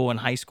middle school and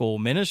high school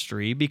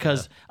ministry,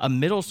 because a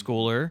middle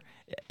schooler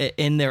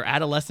in their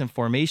adolescent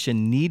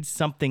formation needs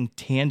something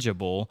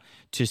tangible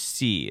to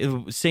see.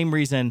 Same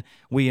reason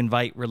we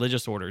invite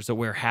religious orders that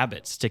wear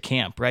habits to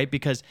camp, right?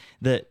 Because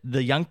the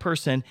young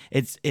person,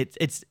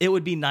 it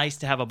would be nice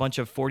to have a bunch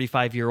of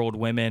 45-year-old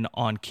women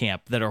on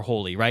camp that are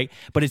holy, right?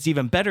 But it's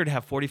even better to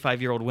have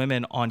 45-year-old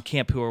women on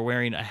camp who are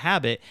wearing a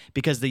habit,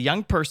 because the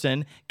young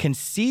person can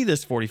see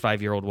this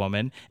 45-year-old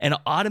woman and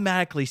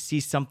automatically see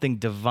something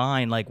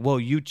divine, like, whoa,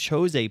 you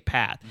chose a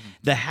path.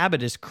 The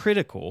habit is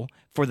critical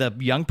for the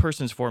young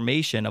person's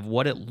formation of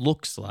what it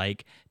looks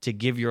like to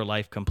give your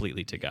life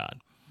completely to God.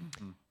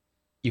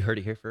 You heard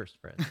it here first,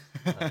 friends.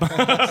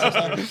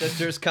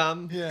 Sisters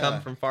come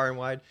from far and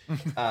wide.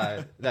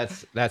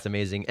 That's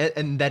amazing,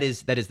 and that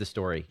is the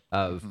story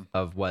of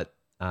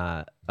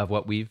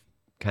what we've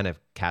kind of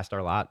cast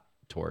our lot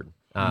toward.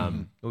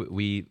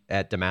 We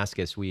at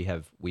Damascus, we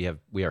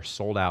are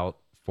sold out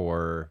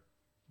for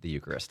the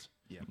Eucharist.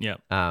 Yeah.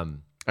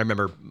 I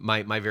remember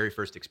my very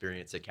first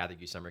experience at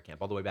Catholic Youth Summer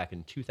Camp all the way back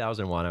in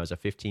 2001. I was a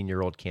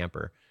 15-year-old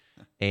camper,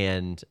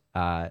 and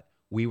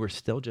we were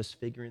still just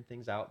figuring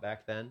things out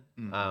back then.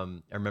 I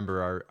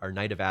remember our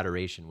night of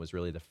adoration was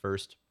really the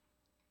first.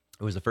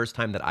 It was the first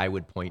time that I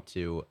would point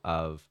to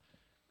of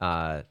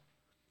a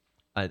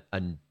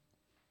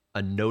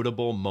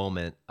notable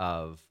moment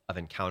of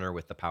encounter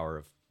with the power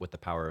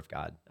of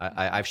God.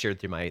 I've shared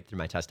through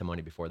my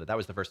testimony before that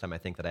was the first time I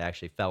think that I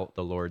actually felt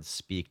the Lord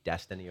speak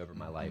destiny over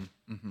my life,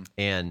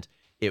 and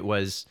it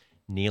was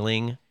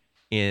kneeling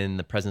in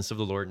the presence of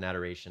the Lord in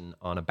adoration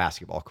on a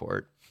basketball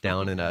court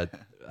down in a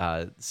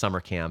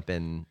summer camp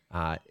in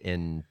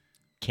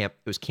camp.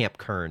 It was Camp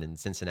Kern in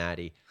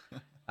Cincinnati,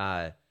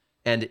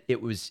 and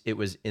it was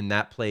in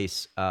that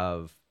place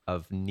of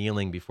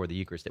kneeling before the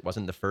Eucharist. It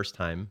wasn't the first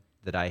time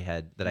that I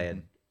had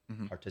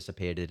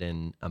participated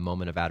in a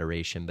moment of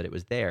adoration, but it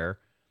was there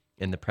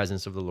in the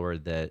presence of the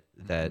Lord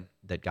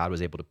that God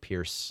was able to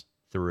pierce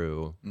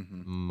through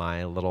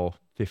my little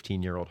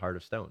 15-year-old heart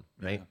of stone,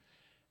 right? Yeah.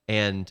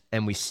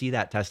 And we see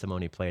that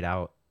testimony played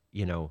out,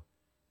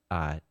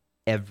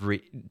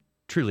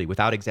 truly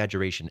without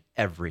exaggeration,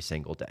 every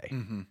single day,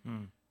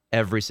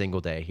 every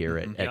single day here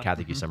at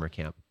Catholic Youth Summer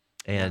Camp.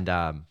 And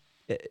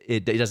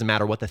it doesn't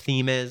matter what the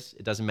theme is.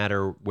 It doesn't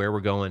matter where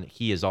we're going.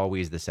 He is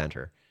always the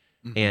center.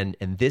 And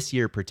this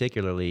year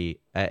particularly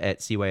at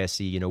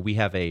CYSC, we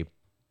have a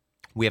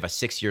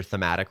 6-year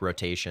thematic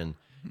rotation,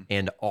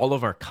 and all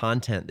of our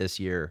content this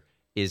year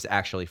is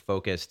actually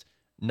focused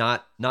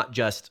not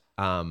just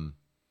all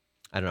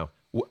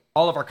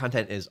of our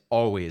content is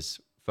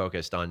always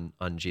focused on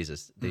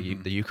Jesus, the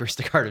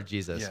Eucharistic heart of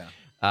Jesus.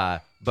 Yeah.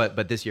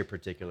 But this year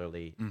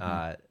particularly,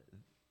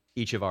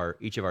 each of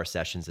our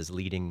sessions is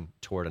leading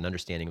toward an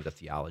understanding of the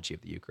theology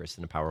of the Eucharist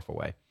in a powerful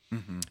way.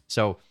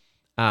 So.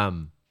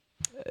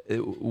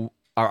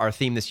 Our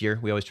theme this year,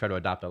 we always try to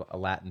adopt a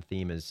Latin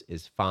theme,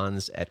 is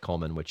Fons et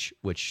Culmen, which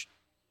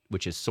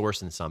is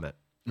source and summit,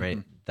 right?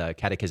 The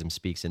Catechism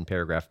speaks in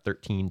paragraph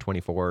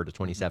 1324 to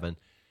 27.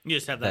 You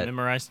just have that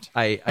memorized?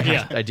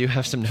 I do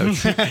have some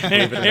notes.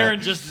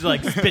 Aaron just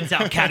spits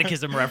out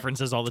catechism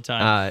references all the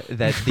time.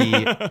 That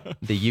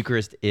the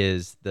Eucharist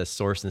is the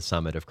source and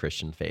summit of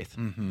Christian faith,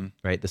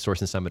 right? The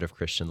source and summit of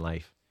Christian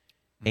life,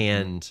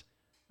 and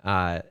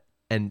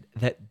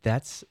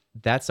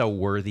that's a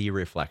worthy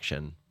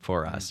reflection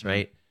for us,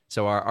 right?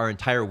 So our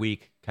entire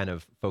week kind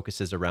of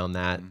focuses around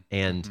that,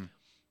 and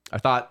our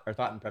thought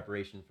in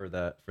preparation for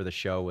the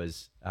show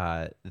was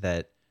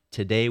that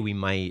today we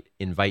might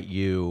invite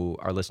you,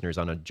 our listeners,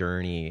 on a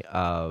journey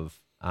of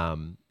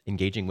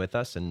engaging with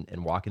us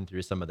and walking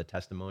through some of the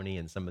testimony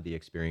and some of the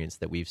experience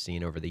that we've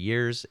seen over the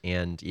years,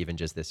 and even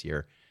just this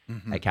year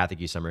at Catholic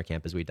Youth Summer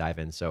Camp as we dive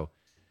in. So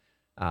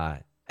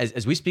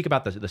as we speak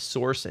about the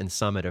source and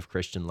summit of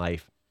Christian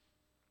life,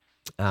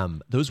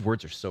 those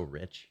words are so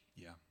rich.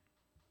 Yeah.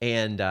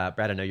 And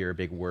Brad, I know you're a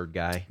big word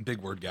guy.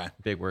 Big word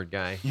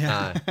guy.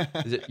 Yeah.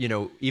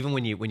 Even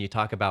when you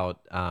talk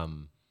about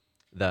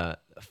the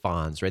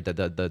fons, right?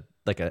 The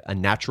like a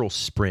natural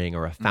spring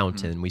or a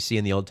fountain. We see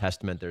in the Old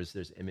Testament there's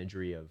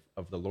imagery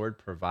of the Lord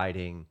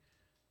providing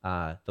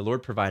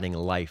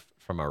life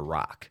from a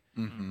rock,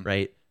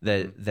 right?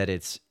 That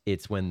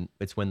it's when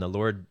the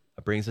Lord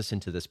brings us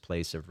into this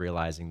place of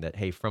realizing that,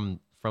 hey, from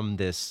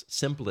this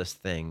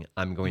simplest thing,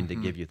 I'm going to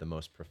give you the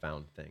most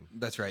profound thing.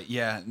 That's right.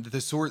 Yeah.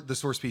 The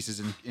source piece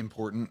is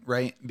important,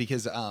 right?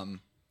 Because,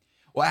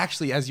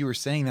 actually, as you were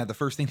saying that, the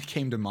first thing that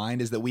came to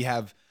mind is that we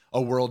have a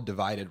world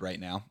divided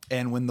right now.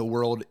 And when the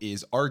world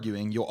is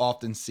arguing, you'll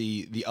often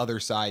see the other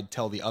side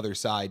tell the other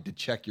side to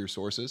check your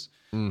sources.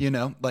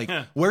 Where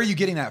are you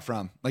getting that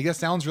from? Like, that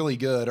sounds really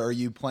good. Or are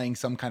you playing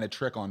some kind of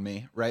trick on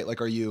me, right?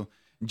 Like, are you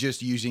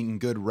just using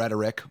good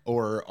rhetoric,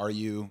 or are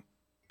you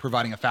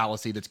providing a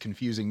fallacy that's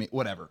confusing me?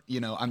 Whatever,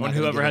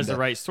 Whoever has the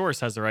right source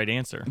has the right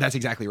answer. That's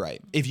exactly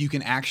right. If you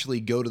can actually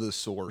go to the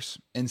source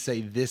and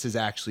say, this is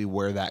actually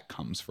where that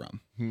comes from.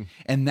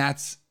 And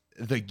that's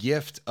the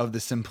gift of the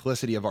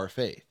simplicity of our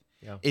faith,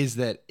 is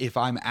that if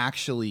I'm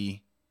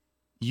actually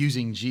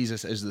using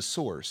Jesus as the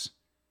source,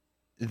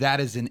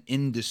 that is an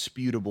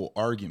indisputable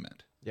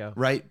argument. Yeah.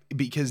 Right?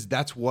 Because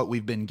that's what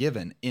we've been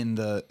given in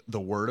the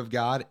Word of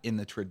God, in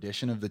the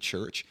tradition of the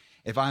church.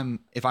 If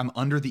I'm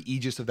under the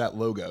aegis of that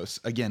logos,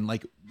 again,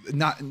 like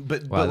not,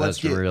 but let's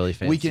get really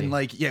fancy. We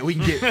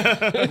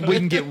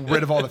can get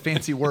rid of all the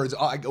fancy words.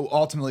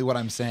 Ultimately, what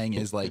I'm saying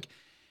is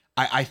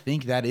I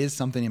think that is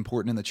something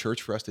important in the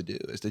church for us to do,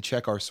 is to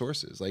check our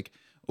sources. Like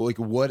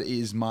what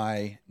is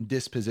my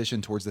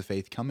disposition towards the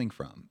faith coming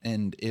from?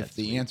 And if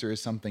the answer is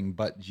something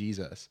but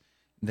Jesus,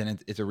 then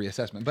it's a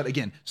reassessment. But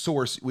again,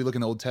 source, we look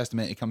in the Old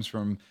Testament, it comes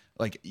from,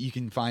 you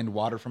can find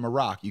water from a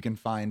rock. You can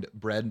find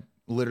bread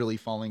literally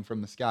falling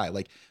from the sky.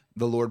 Like,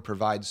 the Lord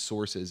provides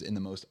sources in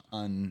the most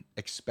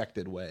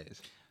unexpected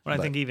ways. Well, I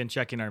think even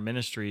checking our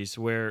ministries,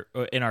 where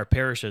in our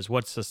parishes,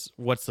 what's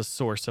the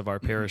source of our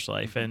parish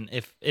life, and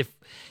if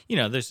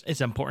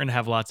it's important to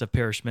have lots of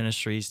parish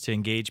ministries to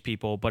engage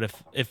people, but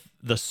if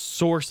the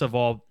source of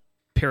all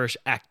parish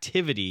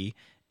activity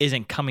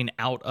isn't coming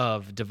out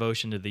of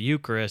devotion to the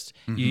Eucharist,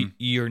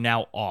 you're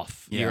now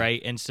off,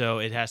 right? And so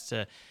it has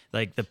to,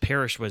 like, the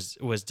parish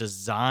was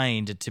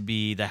designed to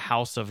be the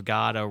house of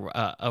God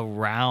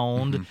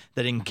around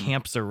that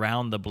encamps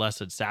around the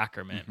Blessed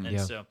Sacrament. And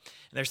so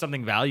there's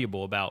something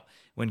valuable about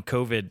when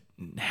COVID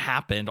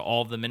happened,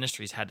 all of the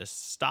ministries had to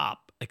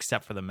stop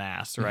except for the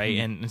Mass, right?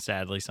 And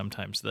sadly,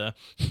 sometimes the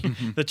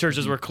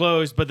churches were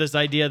closed. But this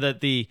idea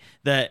that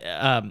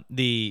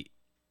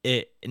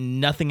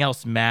nothing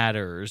else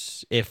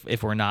matters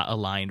if we're not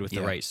aligned with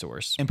the right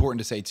source. Important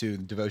to say too,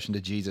 devotion to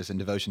Jesus and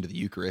devotion to the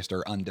Eucharist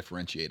are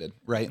undifferentiated,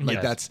 right?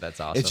 Like that's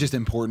awesome. It's just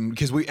important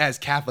because we, as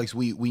Catholics,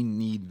 we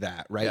need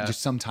that, right? Yeah.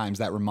 Just sometimes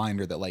that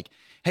reminder that, like,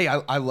 hey,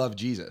 I love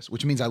Jesus,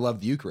 which means I love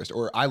the Eucharist,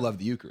 or I love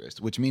the Eucharist,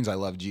 which means I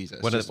love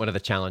Jesus. One of the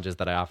challenges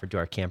that I offered to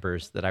our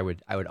campers that I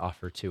would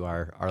offer to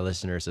our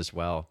listeners as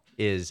well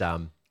is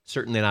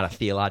certainly not a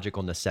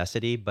theological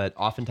necessity, but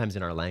oftentimes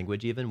in our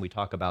language even, we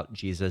talk about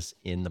Jesus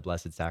in the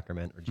Blessed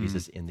Sacrament or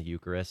Jesus in the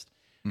Eucharist,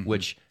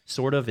 which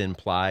sort of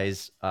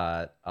implies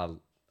a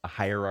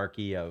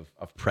hierarchy of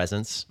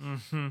presence,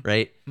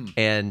 right?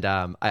 And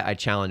I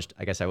challenged,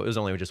 I guess it was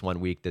only just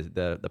 1 week,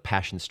 the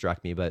passion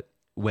struck me, but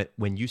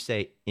when you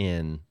say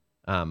in,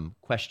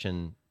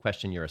 question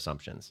your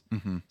assumptions.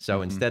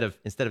 So instead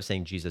of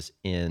saying Jesus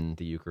in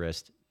the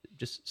Eucharist,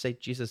 just say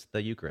Jesus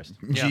the Eucharist.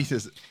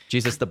 Jesus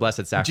the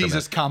Blessed Sacrament.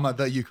 Jesus,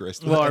 the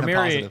Eucharist. Well,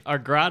 our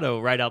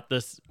grotto right out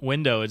this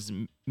window is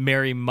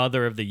Mary,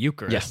 Mother of the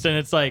Eucharist, and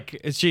it's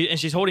like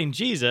she's holding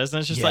Jesus, and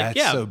it's just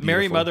so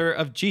Mary, Mother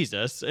of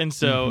Jesus. And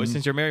so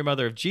since you're Mary,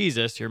 Mother of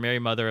Jesus, you're Mary,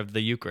 Mother of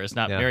the Eucharist,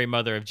 not Mary,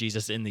 Mother of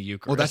Jesus in the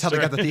Eucharist. Well, that's how they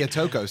got the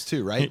Theotokos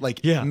too, right?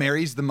 Like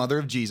Mary's the mother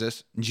of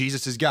Jesus.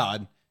 Jesus is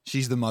God.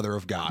 She's the mother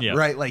of God,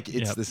 right? Like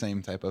it's the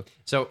same type of.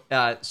 So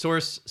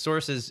source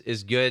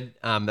is good.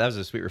 That was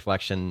a sweet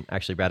reflection,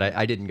 actually, Brad.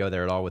 I didn't go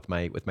there at all with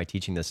my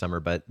teaching this summer,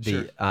 but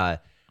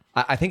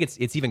I think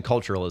it's even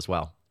cultural as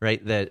well,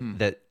 right?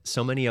 That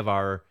so many of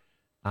our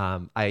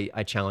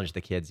I challenge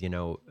the kids.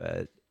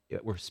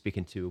 We're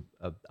speaking to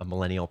a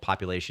millennial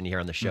population here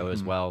on the show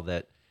as well.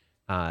 That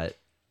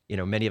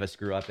many of us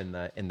grew up in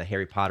the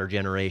Harry Potter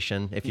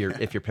generation. If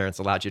your parents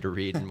allowed you to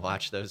read and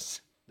watch those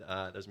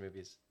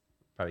movies.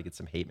 Probably get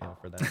some hate mail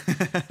for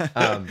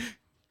that.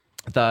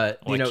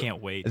 I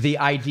can't wait. The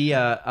idea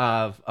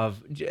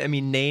of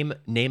name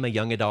a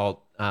young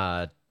adult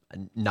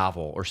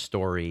novel or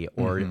story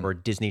or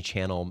Disney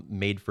Channel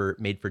made for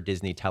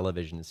Disney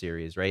television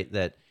series, right?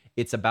 That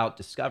it's about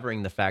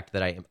discovering the fact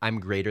that I'm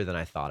greater than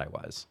I thought I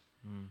was,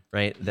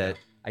 right? That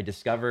I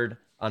discovered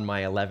on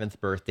my 11th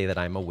birthday that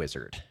I'm a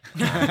wizard.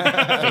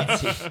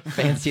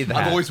 Fancy that.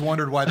 I've always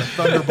wondered why the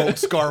Thunderbolt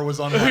scar was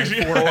on my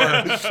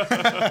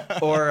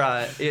forehead.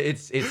 Or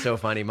it's so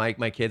funny.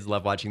 My kids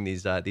love watching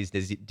these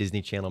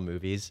Disney Channel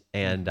movies,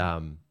 and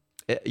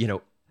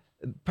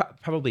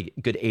probably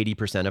good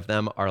 80% of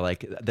them are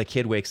like the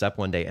kid wakes up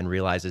one day and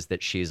realizes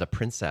that she's a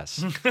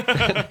princess.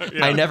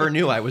 I never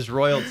knew I was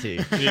royalty,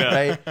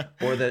 right?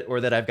 Or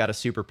that I've got a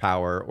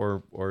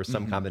superpower, or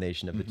some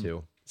combination of the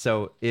two.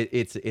 So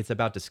it's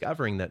about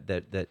discovering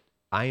that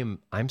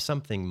I'm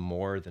something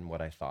more than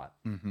what I thought,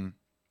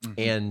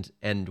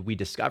 and we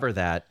discover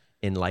that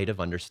in light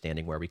of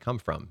understanding where we come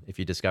from. If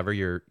you discover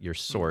your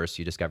source,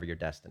 you discover your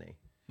destiny,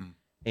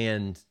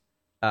 and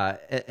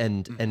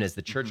as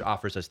the Church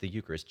offers us the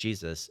Eucharist,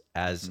 Jesus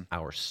as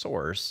our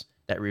source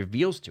that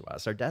reveals to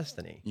us our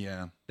destiny.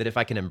 Yeah, that if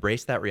I can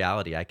embrace that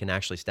reality, I can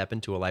actually step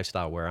into a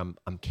lifestyle where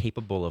I'm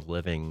capable of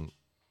living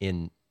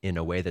in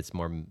a way that's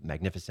more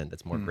magnificent,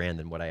 that's more grand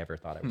than what I ever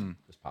thought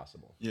was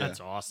possible. Yeah. That's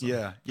awesome.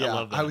 Yeah. I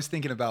love that. I was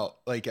thinking about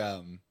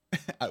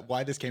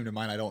why this came to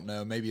mind. I don't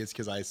know. Maybe it's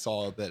because I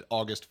saw that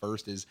August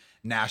 1st is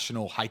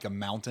National Hike a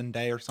Mountain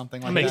Day or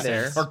something like Makes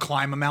that. sense. Or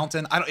climb a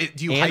mountain.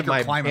 Do you And hike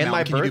or climb a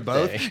mountain? Can you do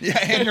both? Yeah,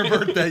 and your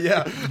birthday.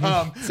 Yeah.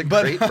 It's a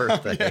great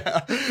birthday.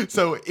 Yeah.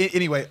 So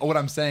anyway, what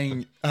I'm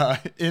saying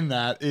in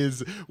that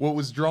is what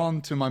was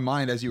drawn to my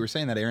mind as you were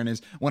saying that, Aaron,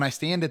 is when I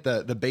stand at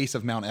the base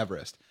of Mount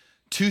Everest,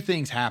 two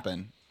things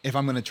happen if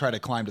I'm going to try to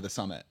climb to the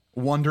summit: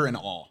 wonder and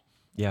awe.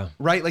 Yeah.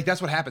 Right? Like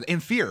that's what happens.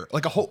 And fear,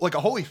 like a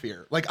holy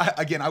fear. Like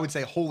I would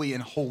say holy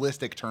in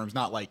holistic terms,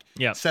 not like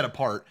set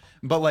apart,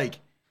 but like,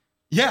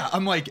 yeah,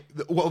 I'm like,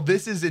 well,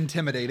 this is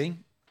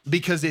intimidating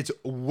because it's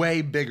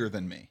way bigger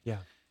than me. Yeah.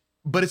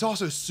 But it's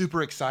also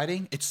super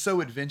exciting. It's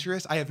so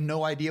adventurous. I have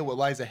no idea what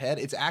lies ahead.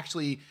 It's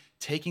actually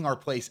taking our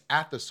place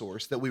at the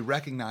source that we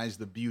recognize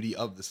the beauty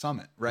of the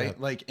summit, right? Yeah.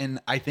 Like, and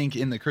I think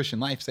in the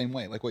Christian life, same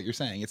way, like what you're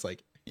saying, it's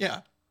like,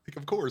 yeah, like,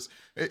 of course,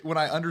 when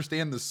I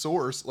understand the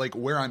source, like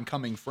where I'm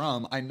coming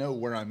from, I know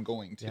where I'm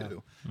going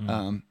to.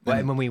 Yeah.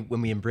 And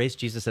when we embrace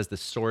Jesus as the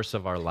source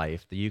of our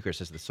life, the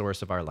Eucharist as the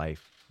source of our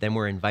life, then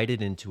we're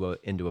invited into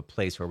a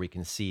place where we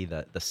can see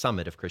the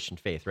summit of Christian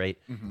faith, right?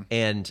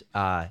 And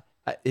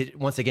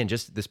once again,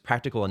 just this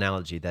practical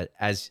analogy that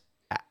as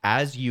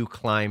as you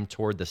climb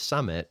toward the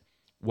summit,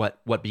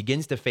 what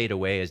begins to fade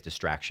away is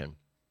distraction.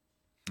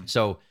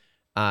 So,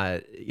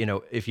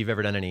 if you've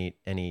ever done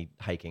any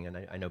hiking,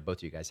 and I know both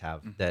of you guys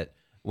have, that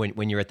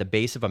when you're at the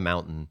base of a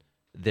mountain,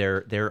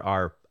 there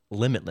are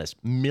limitless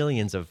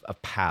millions of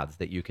paths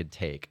that you could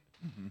take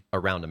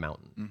around a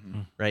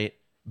mountain, right?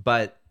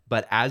 But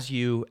as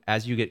you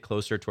get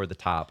closer toward the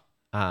top,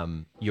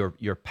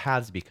 your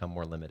paths become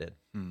more limited,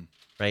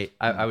 right?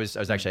 I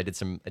did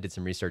some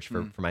research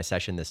for my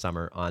session this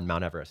summer on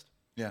Mount Everest.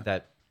 Yeah.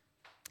 That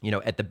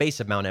at the base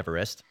of Mount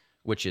Everest,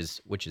 which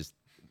is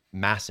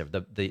massive,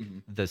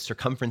 the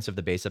circumference of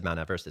the base of Mount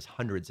Everest is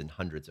hundreds and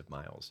hundreds of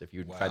miles if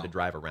you tried to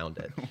drive around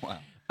it.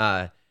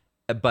 Wow.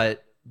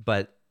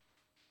 But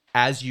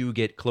as you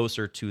get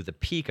closer to the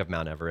peak of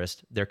Mount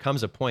Everest, there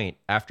comes a point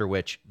after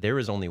which there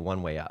is only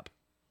one way up.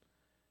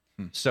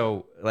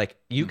 So,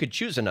 you could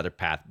choose another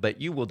path, but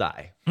you will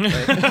die.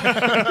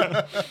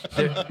 Right?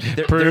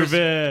 Prove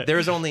it.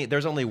 There's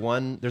only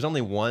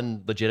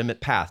one legitimate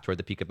path toward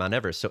the peak of Mount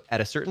Everest. So, at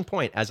a certain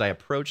point, as I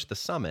approach the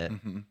summit,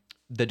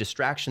 the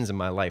distractions in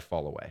my life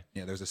fall away.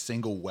 Yeah, there's a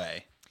single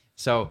way.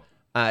 So,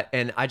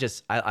 and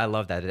I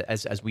love that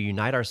as we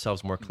unite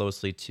ourselves more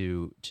closely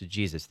to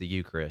Jesus, the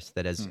Eucharist,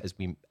 that as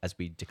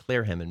we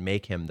declare him and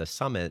make him the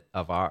summit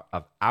of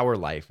our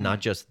life,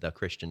 not just the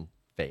Christian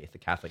faith, the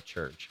Catholic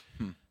Church,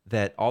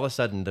 that all of a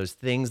sudden those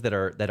things that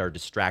are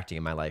distracting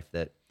in my life,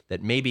 that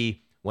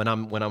maybe when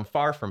I'm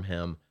far from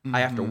him, I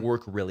have to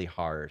work really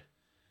hard.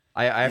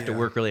 I have to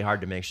work really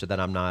hard to make sure that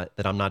I'm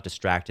not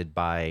distracted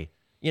by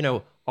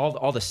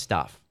all the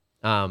stuff,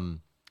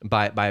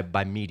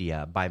 by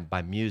media,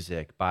 by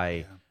music,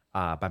 by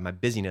my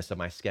busyness of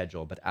my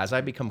schedule. But as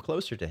I become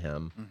closer to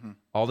him,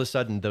 all of a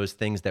sudden those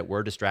things that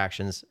were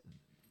distractions,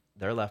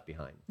 they're left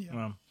behind. Yeah.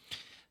 Wow.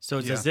 So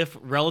it's as if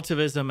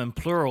relativism and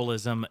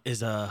pluralism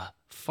is a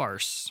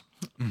farce.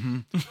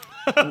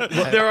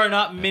 There are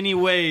not many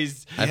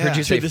ways. I've heard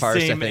you to say the farce,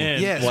 I same think,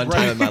 end. Yes, one right.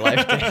 time in my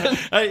life. Dan.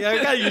 I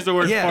gotta use the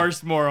word Yeah.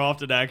 farce more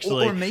often,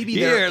 actually. Or maybe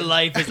your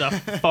life is a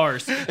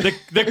farce.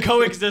 The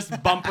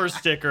coexist bumper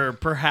sticker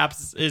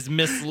perhaps is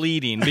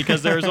misleading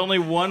because there's only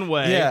one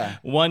way,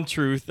 one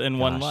truth, and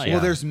one life.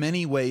 Well, there's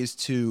many ways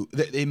to.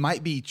 It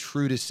might be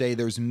true to say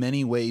there's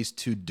many ways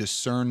to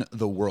discern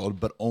the world,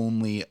 but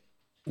only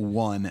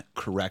one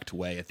correct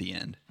way at the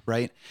end,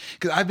 right?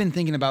 Because I've been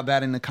thinking about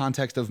that in the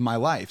context of my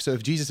life. So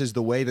if Jesus is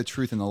the way, the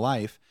truth, and the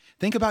life,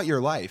 think about your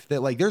life.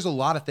 That there's a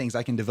lot of things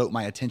I can devote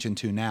my attention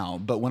to now,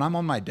 but when I'm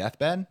on my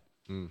deathbed,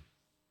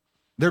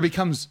 there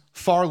becomes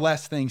far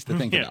less things to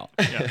think about,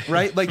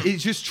 right?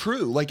 It's just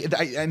true.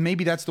 And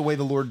maybe that's the way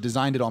the Lord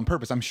designed it on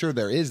purpose. I'm sure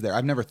there is there.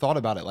 I've never thought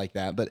about it like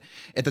that. But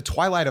at the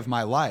twilight of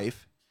my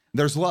life,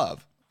 there's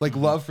love.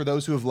 Love for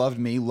those who have loved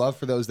me, love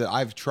for those that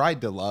I've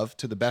tried to love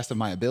to the best of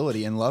my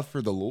ability, and love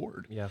for the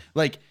Lord. Yeah.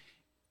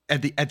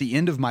 At the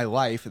end of my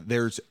life,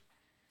 there's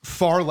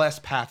far less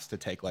paths to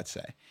take, let's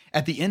say.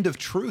 At the end of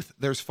truth,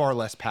 there's far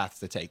less paths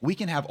to take. We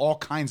can have all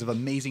kinds of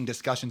amazing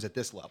discussions at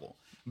this level.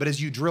 But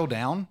as you drill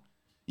down,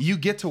 you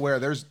get to where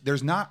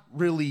there's not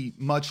really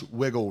much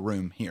wiggle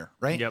room here,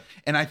 right? Yep.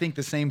 And I think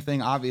the same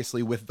thing,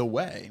 obviously, with the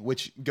way,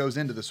 which goes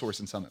into the source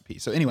and summit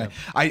piece. So anyway,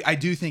 I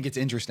do think it's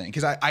interesting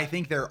because I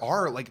think there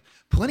are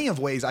plenty of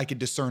ways I could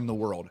discern the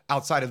world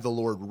outside of the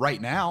Lord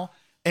right now,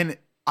 and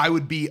I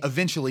would be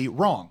eventually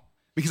wrong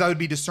because I would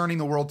be discerning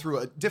the world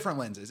through different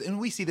lenses. And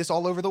we see this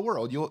all over the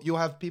world. You'll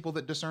have people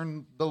that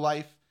discern the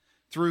life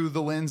through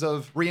the lens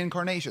of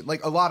reincarnation,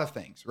 a lot of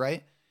things,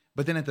 right?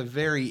 But then at the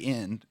very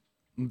end,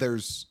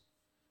 there's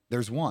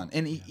one.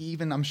 And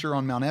even I'm sure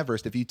on Mount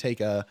Everest, if you take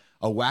a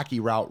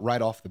wacky route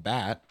right off the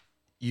bat,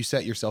 you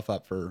set yourself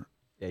up for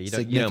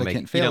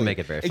significant failure. You don't make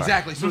it very far.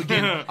 Exactly. So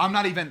again, I'm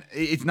not even,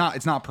 it's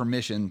not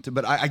permission to,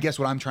 but I guess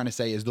what I'm trying to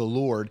say is the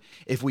Lord,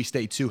 if we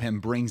stay to him,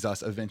 brings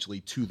us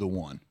eventually to the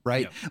one,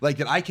 right? Yep.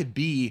 That I could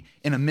be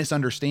in a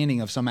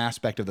misunderstanding of some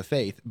aspect of the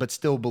faith, but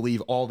still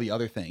believe all the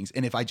other things.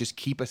 And if I just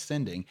keep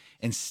ascending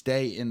and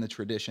stay in the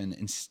tradition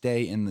and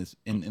stay in this,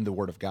 in the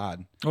word of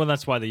God. Well,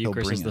 that's why the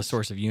Eucharist bring is the us.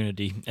 source of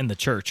unity in the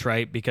church,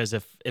 right? Because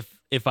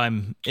if I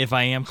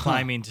am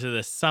climbing to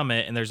the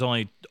summit and there's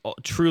only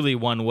truly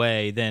one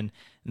way, then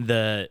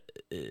the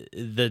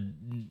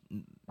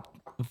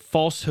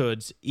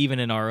falsehoods, even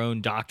in our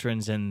own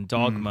doctrines and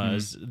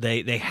dogmas,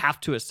 they have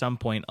to at some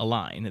point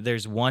align.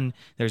 There's one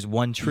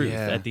truth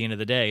at the end of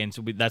the day, and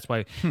so that's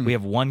why we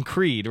have one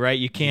creed, right?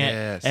 You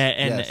can't,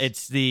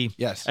 it's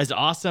as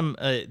awesome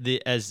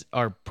as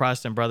our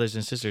Protestant brothers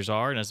and sisters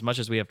are, and as much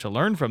as we have to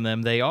learn from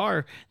them,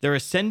 they're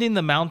ascending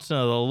the mountain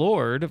of the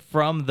Lord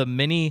from the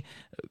many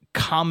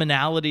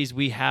commonalities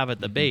we have at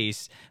the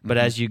base, but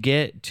as you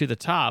get to the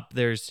top,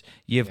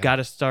 you have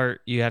to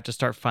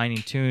start finding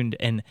tuned,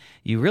 and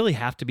you really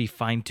have to be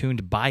fine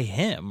tuned by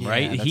him,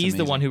 right? that's He's the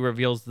amazing. one who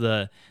reveals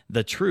the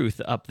truth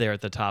up there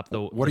at the top.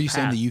 What are you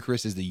saying? The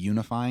Eucharist is the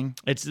unifying?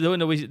 It's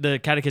the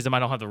catechism. I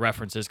don't have the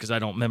references because I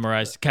don't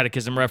memorize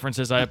catechism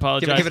references. I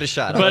apologize. Give it a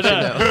shot. But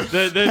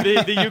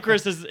the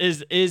Eucharist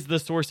is the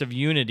source of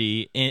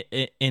unity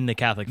in the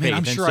Catholic faith.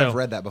 I'm sure And so I've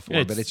read that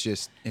before, but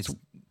it's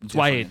That's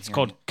why it's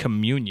called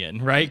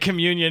communion, right?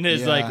 Communion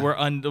is like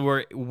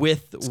we're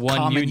with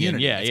one union.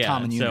 Unity. Yeah, It's yeah.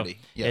 common So unity.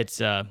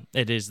 Yeah.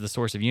 it is the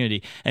source of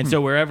unity. And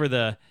so wherever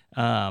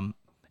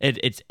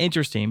it's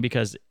interesting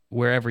because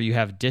wherever you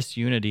have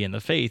disunity in the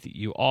faith,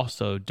 you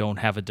also don't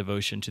have a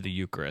devotion to the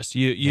Eucharist.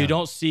 You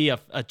don't see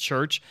a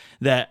church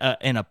that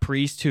and a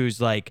priest who's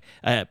like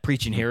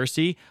preaching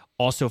heresy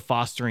also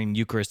fostering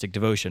Eucharistic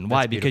devotion.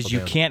 Why? Because you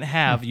can't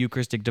have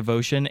Eucharistic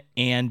devotion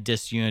and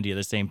disunity at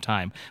the same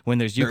time. When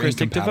there's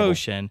Eucharistic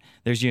devotion,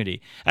 there's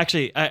unity.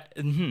 Actually,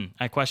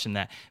 I question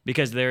that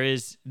because there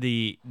is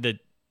the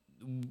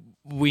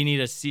we need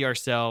to see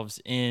ourselves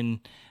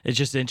in. It's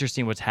just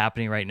interesting what's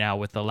happening right now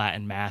with the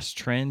Latin Mass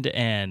trend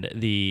and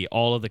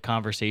all of the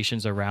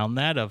conversations around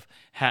that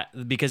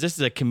because this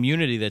is a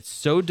community that's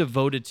so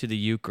devoted to the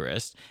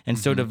Eucharist and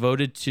so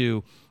devoted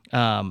to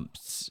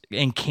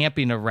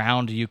encamping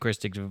around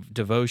Eucharistic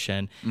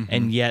devotion,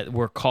 and yet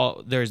we're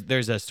called.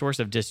 There's a source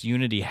of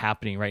disunity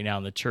happening right now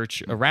in the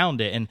church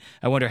around it, and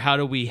I wonder how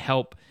do we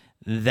help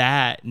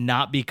that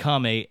not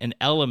become an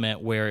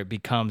element where it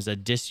becomes a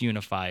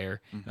disunifier,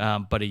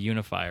 but a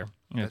unifier.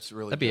 That's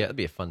really that'd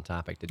be a fun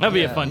topic to do. That'd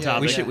be a fun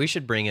topic. We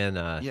should bring in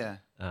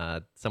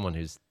someone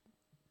who's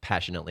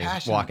passionately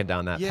walking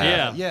down that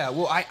path. Yeah.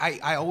 Well,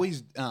 I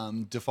always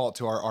default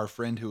to our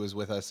friend who was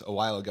with us a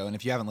while ago, and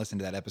if you haven't listened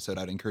to that episode,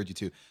 I'd encourage you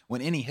to.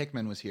 When Annie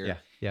Hickman was here,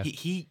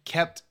 he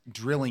kept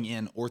drilling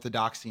in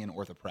orthodoxy and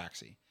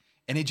orthopraxy.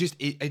 And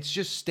it's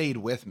just stayed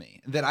with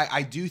me that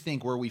I do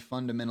think where we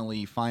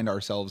fundamentally find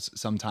ourselves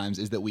sometimes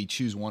is that we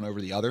choose one over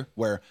the other,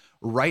 where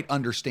right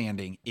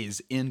understanding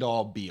is end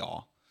all be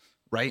all,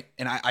 right?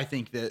 And I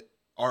think that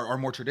our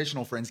more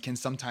traditional friends can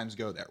sometimes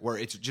go there, where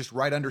it's just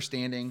right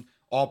understanding,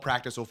 all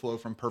practice will flow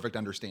from perfect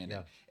understanding.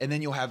 Yeah. And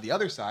then you'll have the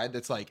other side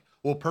that's like,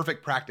 well,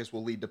 perfect practice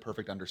will lead to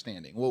perfect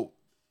understanding. Well,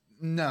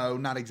 no,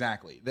 not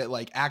exactly. That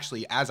like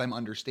actually as I'm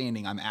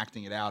understanding, I'm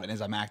acting it out. And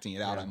as I'm acting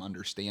it out, I'm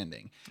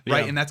understanding.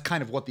 Right. And that's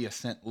kind of what the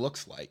ascent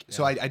looks like. Yeah.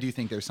 So I do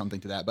think there's something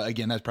to that. But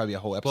again, that's probably a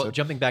whole episode. Well,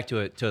 jumping back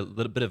to a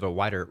little bit of a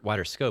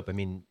wider scope. I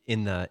mean,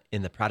 in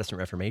the Protestant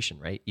Reformation,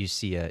 right, you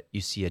see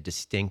a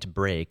distinct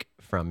break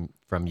from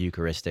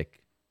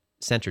Eucharistic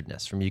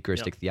centeredness, from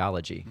Eucharistic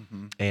theology.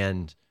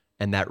 And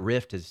that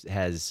rift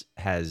has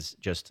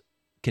just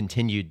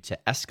continued to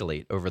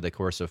escalate over the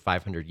course of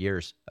 500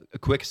 years. A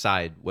quick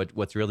side,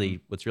 what's really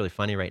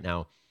funny right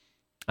now,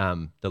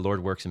 the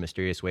Lord works in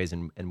mysterious ways,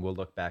 and we'll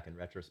look back in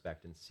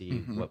retrospect and see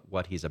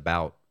what he's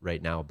about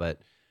right now.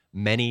 But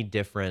many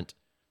different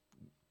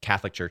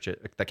Catholic churches,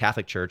 the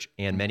Catholic Church,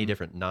 and many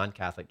different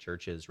non-Catholic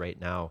churches right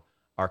now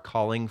are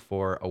calling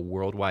for a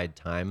worldwide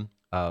time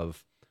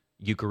of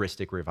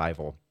Eucharistic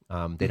revival.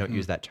 They don't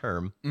use that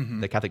term.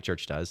 The Catholic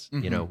Church does.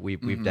 You know,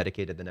 we've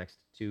dedicated the next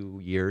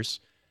 2 years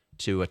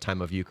to a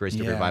time of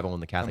Eucharistic revival in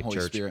the Catholic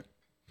Church. Spirit.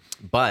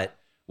 But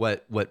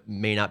what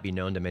may not be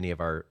known to many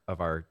of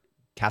our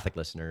Catholic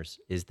listeners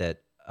is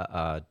that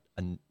a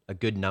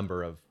good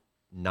number of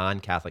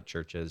non-Catholic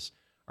churches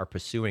are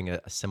pursuing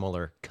a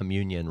similar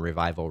communion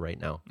revival right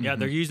now. Yeah,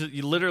 they're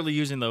literally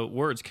using the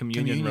words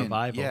communion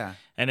revival. Yeah.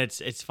 And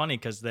it's funny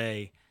because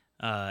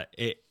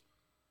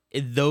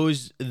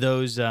those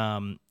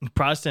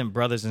Protestant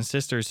brothers and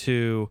sisters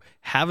who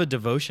have a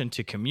devotion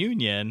to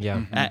communion,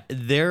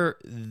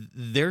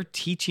 their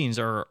teachings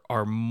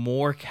are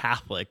more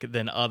Catholic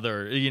than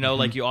other.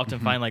 Like you often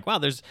find, like, wow,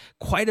 there's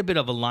quite a bit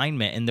of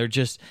alignment, and they're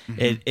just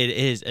it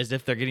is as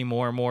if they're getting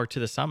more and more to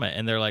the summit,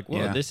 and they're like,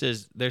 whoa,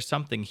 there's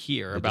something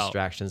here. The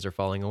distractions are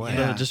falling away.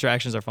 The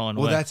distractions are falling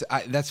away. Well,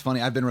 that's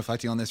funny. I've been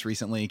reflecting on this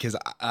recently because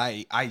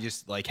I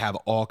just like have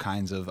all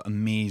kinds of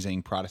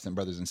amazing Protestant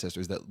brothers and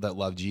sisters that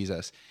love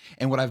Jesus.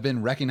 And what I've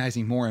been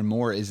recognizing more and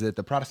more is that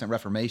the Protestant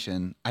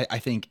Reformation, I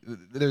think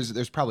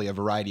there's probably a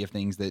variety of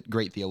things that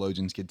great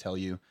theologians could tell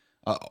you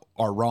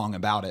are wrong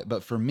about it.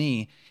 But for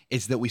me,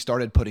 it's that we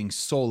started putting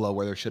sola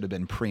where there should have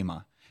been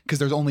prima, because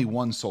there's only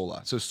one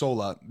sola. So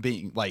sola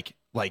being like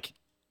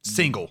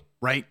single,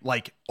 right?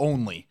 Like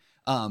only.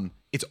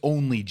 It's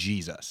only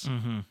Jesus,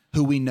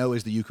 who we know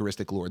as the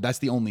Eucharistic Lord. That's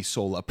the only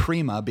sola.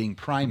 Prima being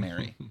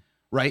primary,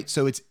 right?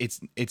 So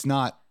it's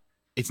not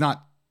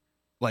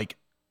like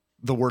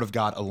the Word of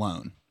God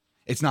alone.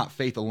 It's not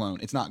faith alone.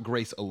 It's not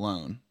grace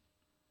alone.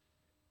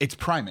 It's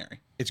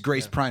primary. It's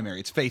grace primary.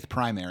 It's faith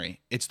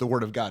primary. It's the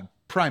Word of God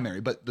primary.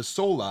 But the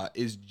sola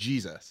is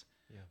Jesus,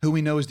 who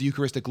we know as the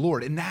Eucharistic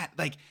Lord. And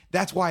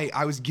that's why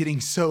I was getting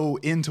so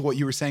into what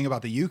you were saying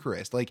about the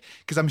Eucharist. Like,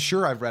 because I'm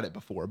sure I've read it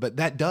before, but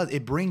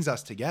it brings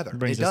us together.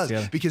 It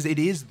does. Because it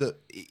is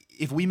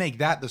if we make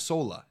that the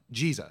sola,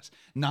 Jesus,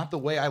 not the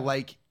way I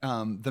like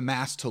the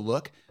Mass to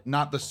look,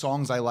 not the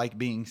songs I like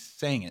being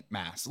sang at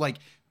Mass. Like,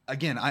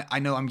 again, I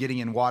know I'm getting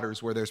in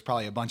waters where there's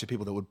probably a bunch of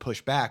people that would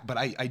push back, but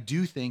I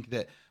do think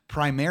that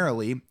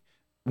primarily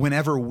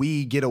whenever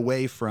we get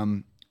away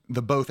from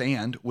the both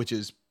and, which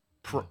is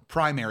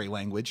primary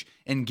language,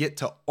 and get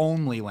to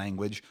only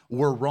language,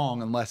 we're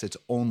wrong unless it's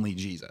only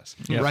Jesus,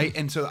 right?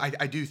 And so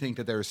I do think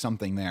that there's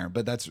something there,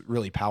 but that's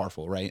really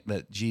powerful, right?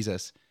 That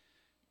Jesus,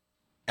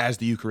 as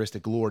the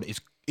Eucharistic Lord, is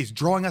is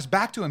drawing us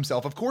back to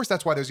himself. Of course,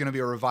 that's why there's going to be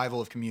a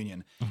revival of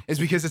communion, is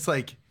because it's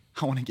like,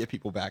 I want to get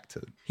people back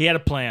to. He had a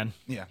plan.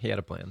 Yeah. He had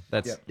a plan.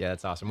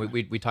 That's awesome.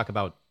 We talk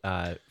about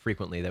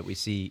frequently that we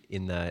see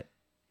in the.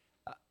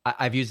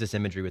 I've used this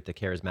imagery with the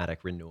charismatic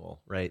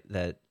renewal, right?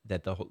 That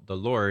the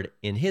Lord,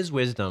 in His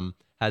wisdom,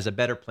 has a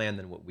better plan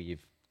than what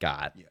we've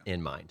got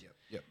in mind.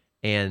 Yep.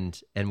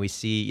 And we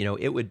see,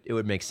 it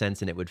would make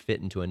sense and it would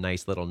fit into a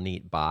nice little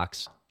neat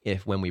box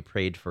if when we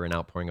prayed for an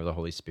outpouring of the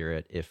Holy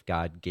Spirit, if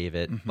God gave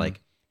it,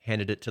 like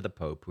handed it to the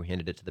Pope, who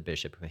handed it to the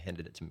bishop, who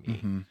handed it to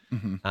me.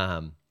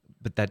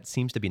 But that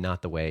seems to be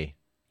not the way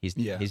he's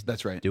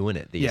that's right. doing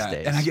it these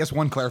days. And I guess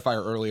one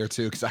clarifier earlier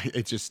too, because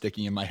it's just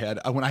sticking in my head.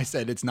 When I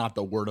said it's not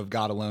the Word of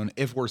God alone,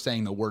 if we're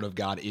saying the Word of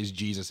God is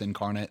Jesus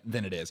incarnate,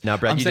 then it is. Now,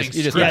 Brad,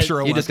 you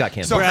just got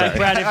canceled.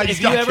 Brad, if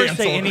you ever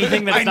say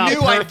anything that's not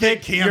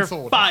perfect, you're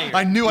fired.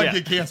 I knew I'd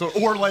get canceled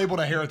or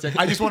labeled a heretic.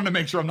 I just wanted to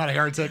make sure I'm not a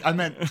heretic. I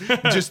meant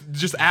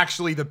just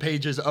actually the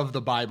pages of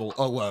the Bible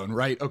alone,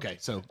 right? Okay,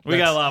 so we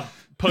got a lot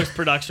of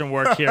post-production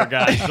work here,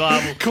 guys.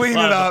 Clean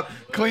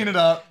it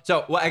up.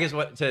 So, I guess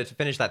to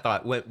finish that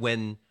thought,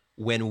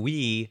 when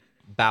we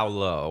bow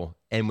low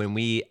and when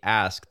we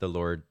ask the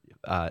Lord,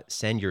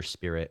 send your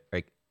Spirit,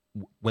 like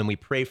when we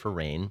pray for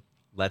rain,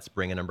 let's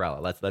bring an umbrella.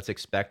 Let's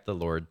expect the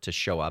Lord to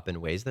show up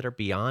in ways that are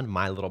beyond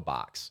my little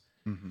box.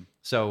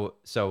 So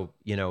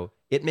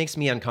it makes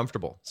me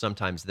uncomfortable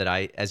sometimes that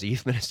I, as a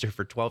youth minister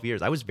for 12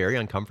 years, I was very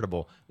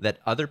uncomfortable that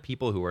other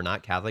people who were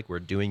not Catholic were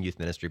doing youth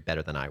ministry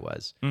better than I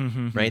was,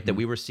 right? That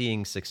we were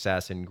seeing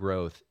success and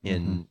growth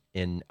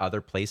in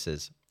other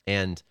places.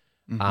 And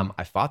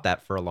I fought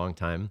that for a long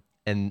time.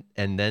 And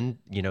then,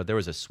 there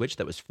was a switch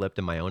that was flipped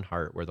in my own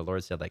heart where the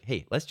Lord said, like,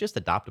 hey, let's just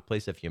adopt a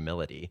place of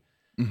humility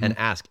and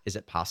ask, is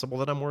it possible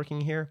that I'm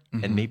working here?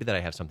 And maybe that I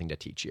have something to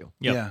teach you.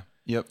 Yep.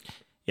 Yep.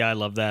 Yeah, I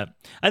love that.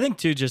 I think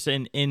too, just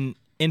in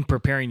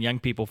preparing young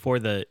people for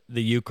the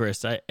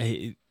Eucharist,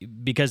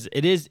 because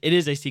it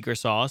is a secret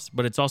sauce,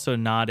 but it's also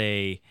not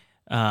a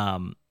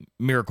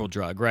miracle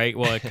drug, right?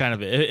 Well, it kind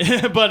of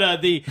is.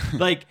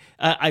 But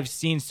I've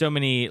seen so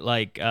many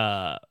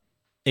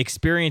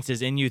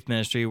experiences in youth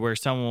ministry where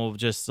someone will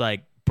just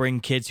bring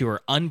kids who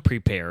are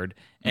unprepared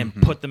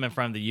and put them in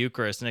front of the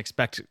Eucharist and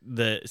expect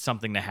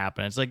something to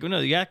happen. It's like, no,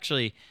 you have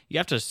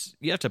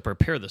to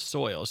prepare the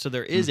soil. So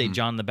there is a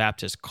John the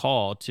Baptist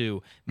call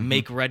to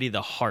make ready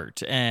the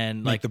heart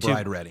and make the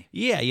bride ready.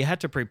 Yeah, you have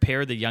to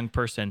prepare the young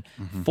person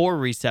for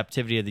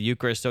receptivity of the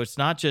Eucharist. So it's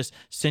not just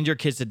send your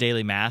kids to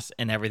daily mass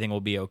and everything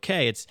will be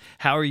okay. It's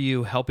how are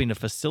you helping to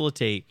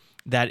facilitate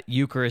that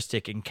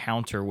Eucharistic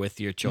encounter with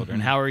your children?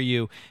 How are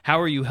you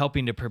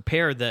helping to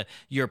prepare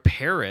your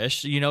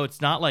parish?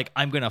 It's not like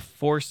I'm going to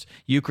force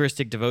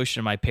Eucharistic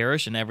devotion in my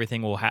parish and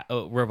everything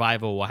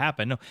revival will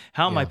happen. No,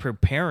 how am I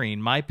preparing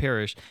my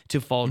parish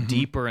to fall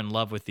deeper in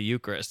love with the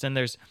Eucharist? And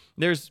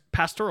there's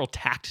pastoral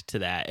tact to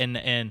that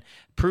and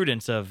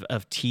prudence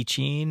of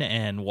teaching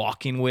and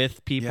walking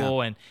with people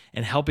and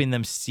helping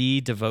them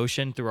see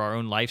devotion through our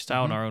own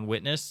lifestyle and our own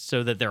witness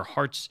so that their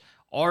hearts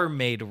are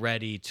made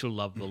ready to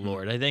love the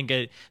Lord. I think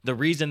the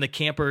reason the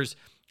campers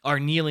are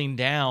kneeling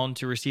down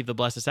to receive the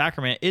Blessed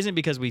Sacrament isn't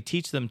because we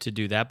teach them to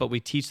do that, but we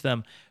teach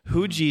them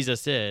who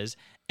Jesus is,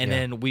 and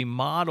then we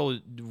model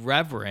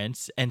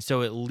reverence, and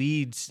so it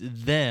leads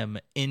them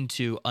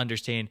into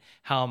understanding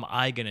how am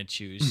I going to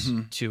choose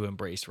to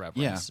embrace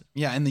reverence.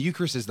 Yeah, and the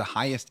Eucharist is the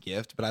highest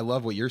gift, but I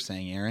love what you're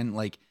saying, Aaron.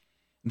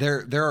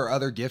 There are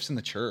other gifts in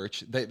the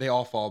church. They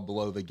all fall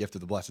below the gift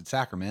of the Blessed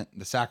Sacrament.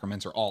 The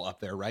sacraments are all up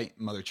there, right?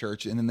 Mother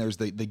Church. And then there's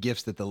the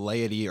gifts that the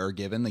laity are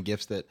given, the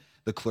gifts that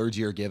the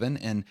clergy are given.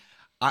 And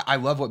I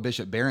love what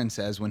Bishop Barron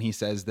says when he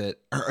says that,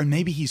 or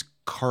maybe he's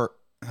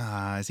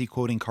is he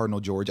quoting Cardinal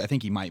George? I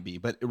think he might be.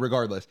 But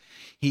regardless,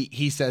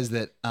 he says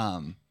that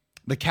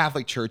the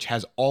Catholic Church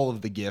has all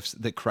of the gifts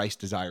that Christ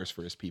desires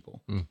for his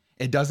people.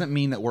 It doesn't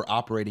mean that we're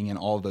operating in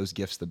all of those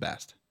gifts the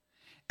best.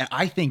 And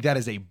I think that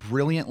is a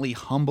brilliantly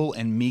humble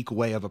and meek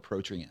way of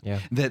approaching it. Yeah.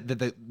 That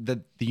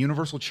the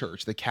universal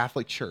church, the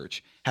Catholic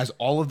Church, has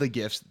all of the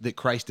gifts that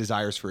Christ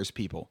desires for his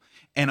people.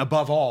 And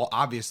above all,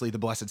 obviously, the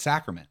Blessed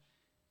Sacrament.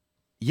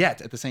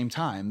 Yet, at the same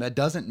time, that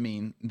doesn't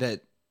mean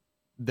that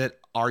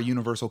our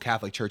universal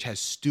Catholic Church has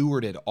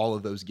stewarded all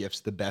of those gifts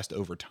the best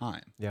over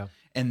time. Yeah.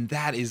 And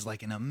that is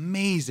an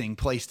amazing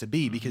place to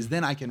be, because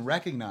then I can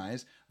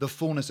recognize the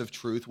fullness of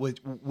truth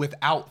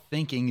without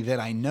thinking that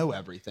I know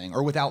everything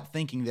or without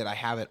thinking that I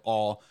have it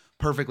all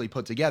perfectly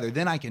put together.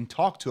 Then I can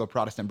talk to a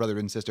Protestant brother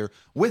and sister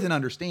with an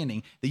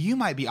understanding that you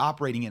might be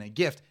operating in a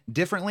gift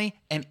differently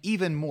and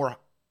even more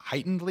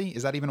heightenedly,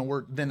 is that even a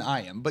word, than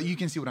I am. But you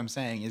can see what I'm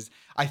saying is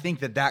I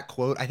think that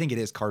quote, I think it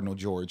is Cardinal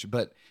George,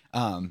 but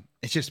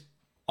it's just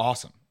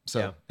awesome.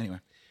 So anyway.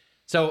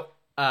 So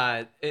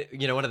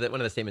one of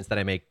the statements that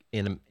I make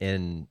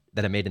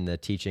that I made in the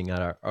teaching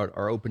at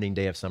our opening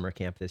day of summer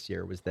camp this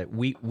year was that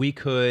we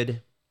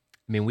could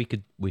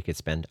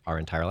spend our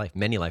entire life,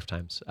 many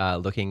lifetimes,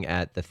 looking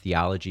at the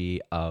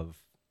theology of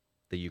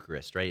the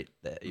Eucharist. Right?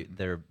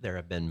 There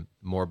have been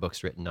more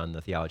books written on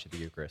the theology of the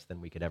Eucharist than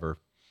we could ever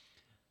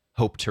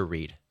hope to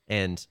read,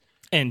 and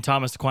And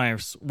Thomas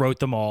Aquinas wrote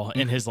them all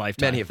in his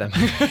lifetime. Many of them,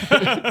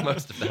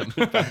 most of them.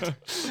 In fact.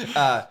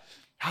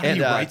 How did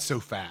he write so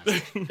fast?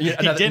 He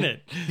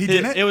didn't. He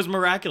didn't? It was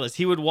miraculous.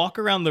 He would walk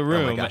around the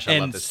room gosh, I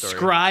love and this story.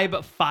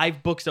 scribe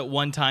 5 books at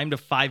one time to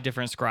 5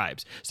 different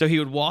scribes. So he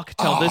would walk,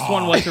 tell this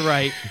one what to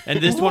write, and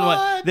this one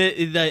what.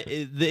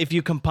 If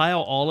you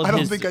compile all of I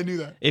don't think I knew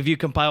that. If you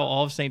compile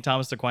all of St.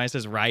 Thomas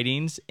Aquinas'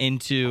 writings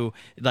into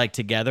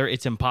together,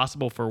 it's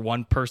impossible for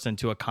one person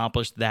to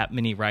accomplish that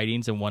many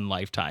writings in one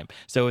lifetime.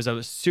 So it was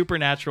a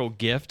supernatural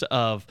gift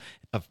of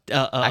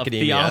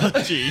academia.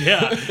 Theology.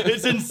 Yeah,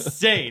 it's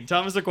insane.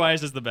 Thomas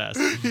Aquinas is the best.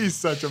 He's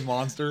such a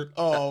monster.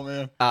 Oh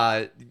man.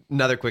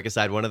 Another quick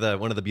aside. One of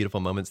the beautiful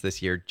moments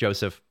this year,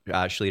 Joseph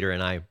Schleter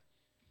and I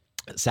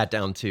sat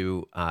down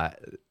to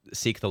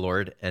seek the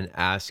Lord and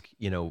ask,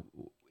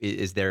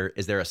 is there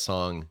a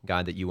song,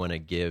 God, that you want to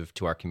give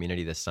to our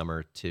community this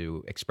summer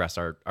to express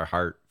our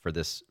heart for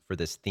this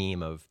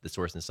theme of the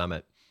Source and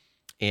Summit?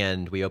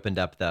 And we opened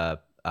up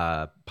the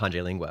Pange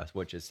Lingua,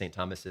 which is St.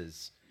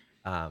 Thomas's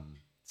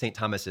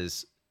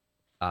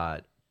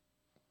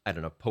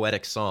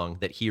poetic song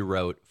that he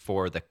wrote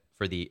for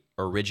the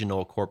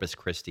original Corpus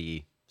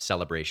Christi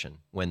celebration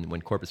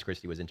when Corpus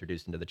Christi was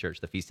introduced into the church,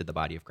 the Feast of the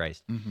Body of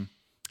Christ. Mm-hmm.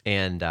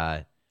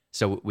 And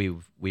so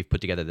we've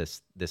put together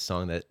this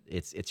song that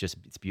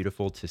it's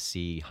beautiful to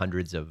see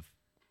hundreds of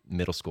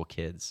middle school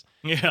kids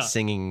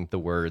singing the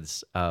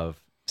words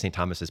of St.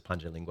 Thomas's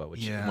Pange Lingua,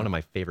 which is one of my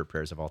favorite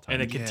prayers of all time.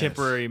 And a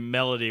contemporary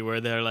melody where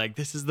they're like,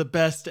 "This is the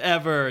best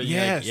ever."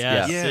 Yes,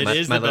 it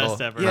is the best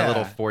ever. My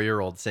little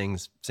 4-year-old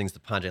sings the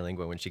Pange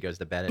Lingua when she goes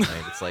to bed at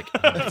night. It's like,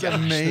 oh it's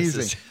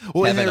amazing.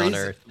 Heaven on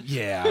earth.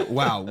 Yeah,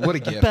 wow, what a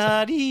gift.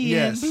 Body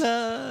and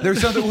blood.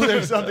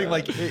 There's something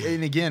like,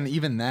 and again,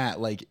 even that,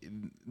 like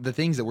the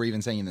things that we're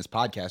even saying in this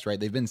podcast, right?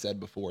 They've been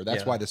said before.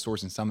 That's why the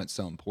Source and Summit's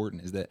so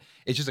important. Is that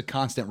it's just a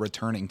constant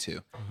returning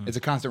to. Mm-hmm. It's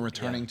a constant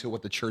returning to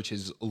what the church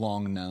has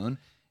long known.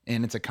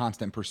 And it's a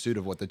constant pursuit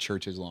of what the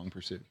church has long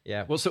pursued.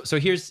 Yeah. Well, so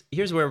here's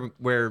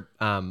where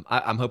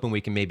I'm hoping we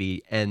can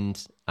maybe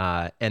end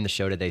the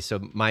show today. So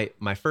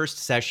my first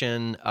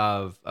session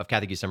of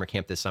Catholic Youth Summer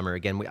Camp this summer.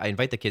 Again, I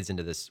invite the kids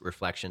into this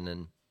reflection,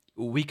 and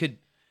we could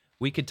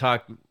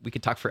talk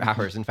for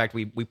hours. In fact,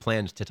 we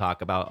planned to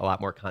talk about a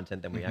lot more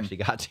content than we actually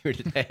got to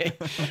today.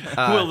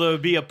 Will there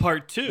be a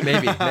part 2?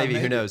 Maybe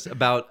who knows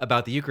about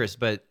the Eucharist,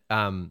 but.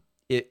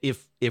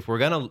 If we're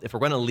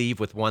gonna leave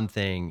with one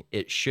thing,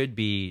 it should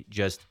be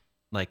just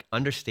like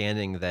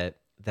understanding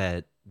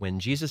that when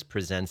Jesus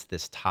presents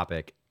this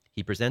topic,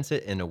 he presents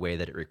it in a way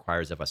that it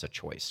requires of us a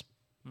choice.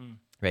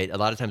 Right? A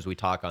lot of times we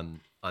talk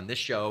on this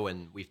show,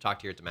 and we've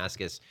talked here at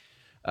Damascus.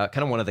 Kind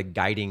of one of the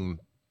guiding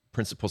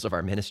principles of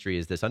our ministry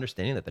is this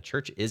understanding that the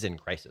church is in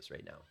crisis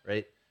right now.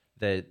 Right?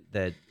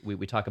 That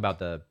we talk about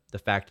the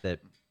fact that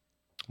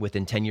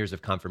within 10 years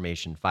of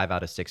confirmation, 5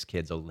 out of 6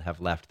 kids will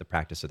have left the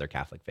practice of their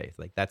Catholic faith.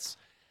 Like that's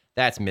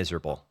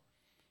miserable.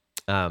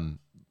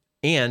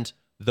 And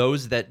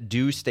those that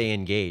do stay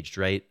engaged,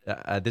 right?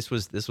 This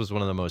was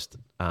one of the most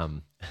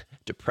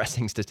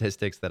depressing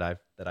statistics that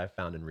I've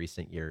found in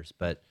recent years.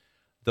 But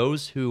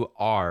those who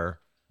are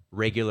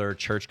regular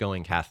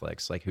church-going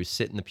Catholics, like who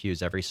sit in the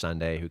pews every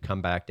Sunday, who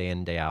come back day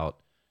in, day out,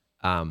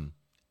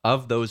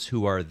 of those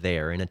who are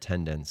there in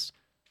attendance,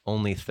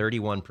 only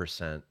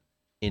 31%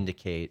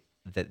 indicate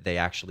that they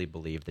actually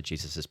believe that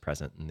Jesus is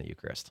present in the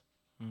Eucharist.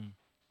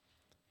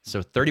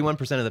 So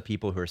 31% of the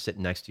people who are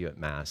sitting next to you at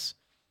Mass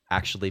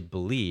actually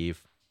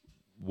believe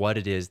what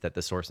it is that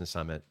the Source and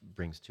Summit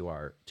brings to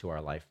our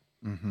life.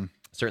 Mm-hmm.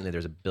 Certainly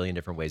there's a billion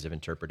different ways of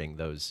interpreting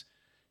those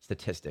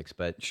statistics,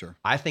 but sure.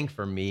 I think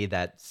for me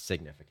that's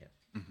significant.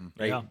 Mm-hmm.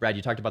 Right? Yeah. Brad,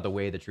 you talked about the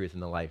way, the truth,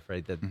 and the life,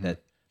 right?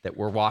 That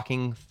we're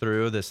walking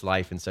through this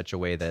life in such a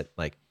way that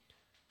like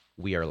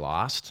we are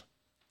lost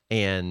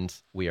and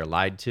we are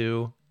lied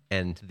to,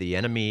 and the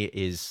enemy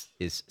is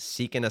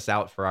seeking us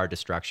out for our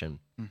destruction.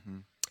 Mm-hmm.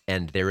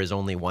 And there is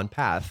only one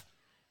path,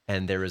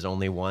 and there is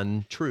only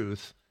one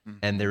truth,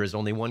 and there is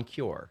only one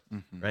cure,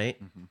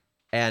 right? Mm-hmm.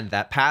 And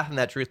that path and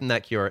that truth and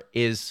that cure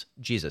is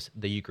Jesus,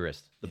 the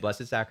Eucharist, the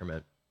Blessed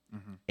Sacrament.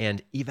 Mm-hmm.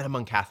 And even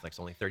among Catholics,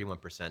 only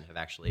 31% have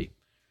actually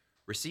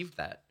received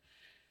that.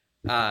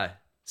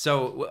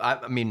 So,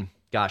 I mean,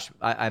 gosh,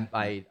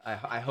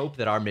 I hope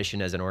that our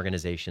mission as an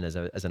organization, as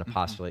an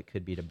apostolate,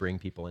 could be to bring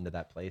people into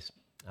that place.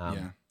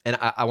 And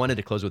I wanted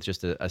to close with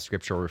just a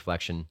scriptural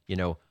reflection. You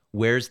know,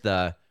 where's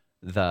the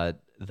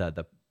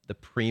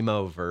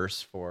primo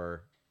verse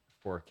for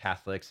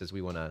Catholics as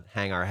we want to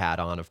hang our hat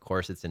on? Of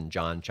course, it's in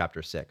John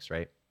chapter 6,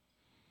 right?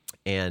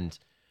 And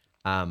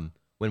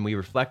when we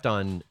reflect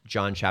on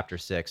John chapter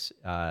 6,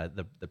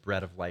 the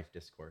bread of life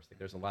discourse, like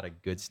there's a lot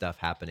of good stuff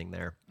happening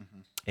there. Mm-hmm.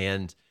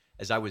 And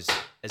as I was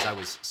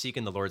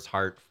seeking the Lord's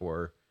heart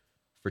for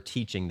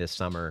teaching this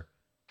summer,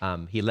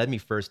 he led me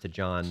first to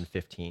John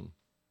 15.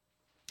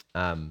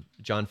 John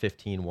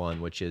 15:1,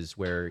 which is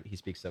where he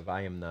speaks of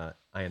I am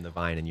the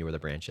vine and you are the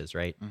branches,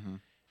 right? Mm-hmm.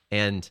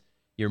 And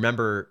you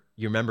remember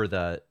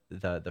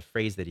the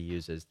phrase that he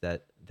uses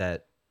that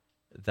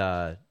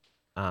the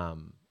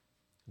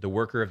the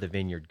worker of the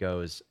vineyard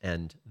goes,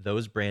 and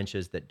those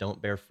branches that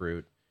don't bear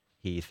fruit,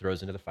 he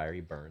throws into the fire,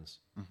 he burns,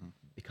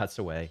 he cuts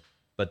away.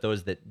 But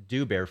those that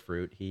do bear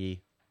fruit,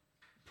 he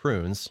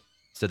prunes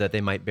so that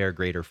they might bear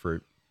greater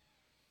fruit.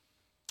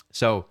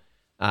 So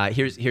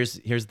here's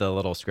the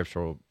little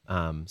scriptural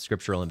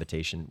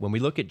invitation. When we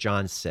look at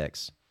John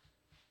 6,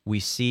 we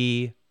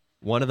see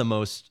one of the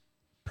most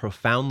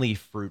profoundly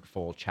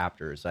fruitful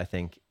chapters, I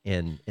think,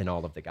 in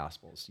all of the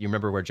Gospels. You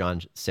remember where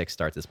John 6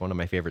 starts? It's one of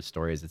my favorite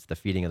stories. It's the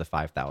feeding of the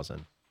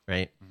 5,000,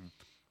 right?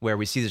 Where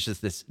we see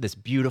this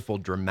beautiful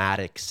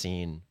dramatic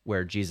scene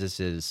where Jesus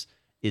is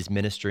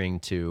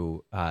ministering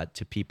to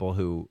people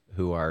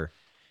who are,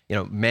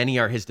 many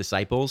are his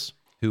disciples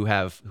who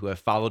have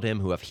followed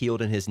him, who have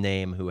healed in his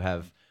name, who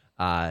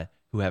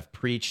have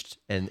preached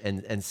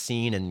and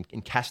seen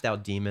and cast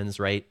out demons,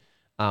 right?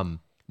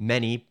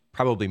 Many,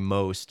 probably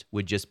most,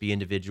 would just be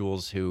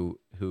individuals who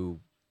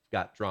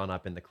got drawn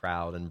up in the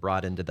crowd and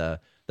brought into the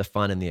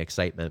fun and the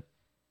excitement.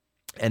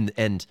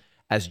 And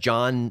as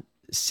John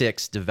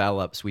 6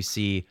 develops, we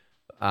see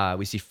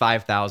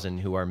 5,000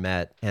 who are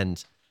met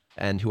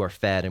and who are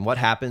fed. And what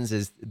happens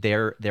is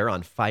they're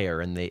on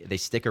fire, and they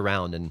stick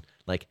around, and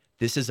like,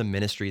 this is a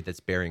ministry that's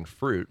bearing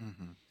fruit.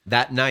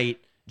 That night,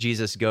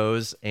 Jesus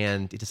goes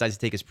and he decides to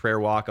take his prayer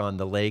walk on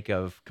the lake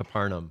of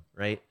Capernaum,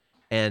 right?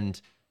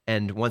 And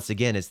once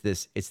again, it's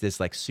this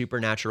like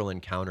supernatural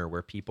encounter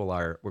where people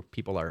are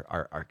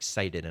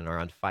excited and are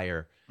on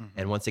fire.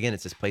 And once again,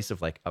 it's this place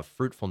of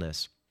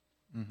fruitfulness.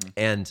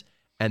 And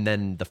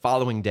then the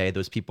following day,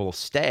 those people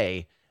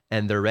stay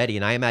and they're ready.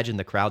 And I imagine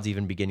the crowd's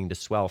even beginning to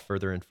swell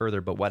further and further.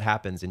 But what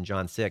happens in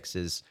John 6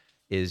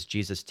 is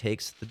Jesus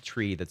takes the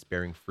tree that's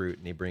bearing fruit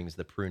and he brings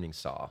the pruning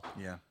saw.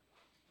 Yeah.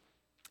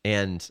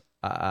 And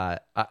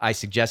I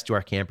suggest to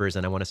our campers,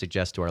 and I want to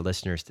suggest to our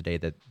listeners today,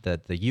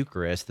 that the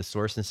Eucharist, the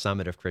source and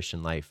summit of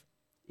Christian life,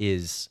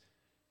 is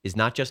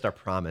not just our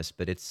promise,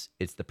 but it's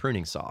the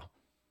pruning saw.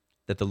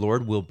 That the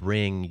Lord will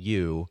bring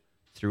you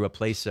through a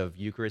place of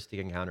Eucharistic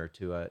encounter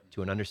to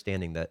an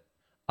understanding that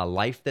a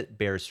life that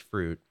bears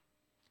fruit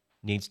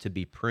needs to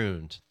be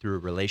pruned through a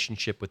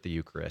relationship with the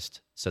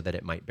Eucharist so that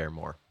it might bear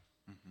more.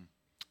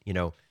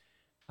 You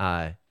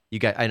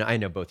guys, I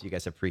know both of you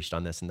guys have preached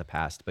on this in the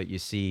past, but you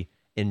see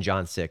in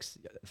John 6,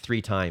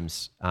 3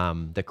 times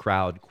the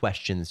crowd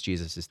questions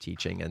Jesus'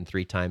 teaching, and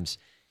 3 times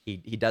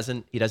he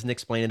doesn't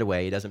explain it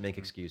away, he doesn't make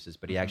excuses,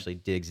 but he actually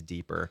digs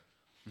deeper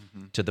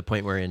to the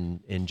point where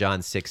in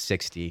John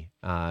 6:60,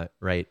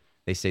 right,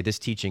 they say, this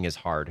teaching is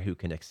hard, who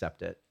can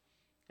accept it?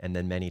 And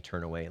then many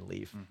turn away and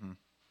leave.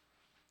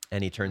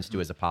 And he turns to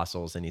his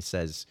apostles and he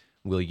says,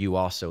 will you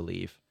also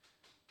leave?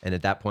 And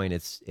at that point,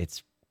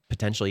 it's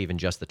potentially even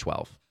just the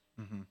 12.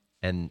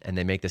 And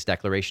they make this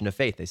declaration of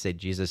faith. They say,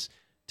 Jesus,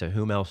 to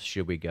whom else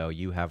should we go?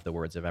 You have the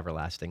words of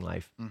everlasting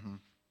life.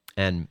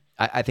 And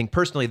I think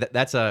personally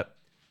that's a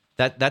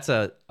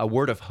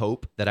word of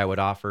hope that I would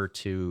offer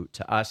to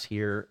us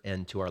here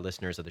and to our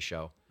listeners of the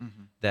show,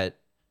 that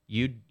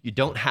you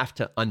don't have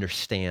to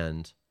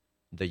understand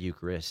the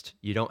Eucharist.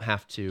 You don't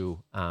have to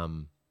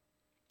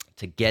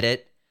get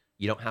it.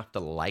 You don't have to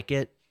like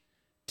it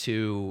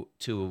to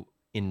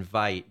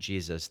invite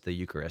Jesus, the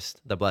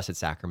Eucharist, the Blessed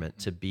Sacrament,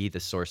 to be the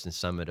source and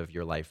summit of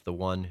your life, the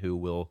one who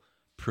will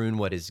prune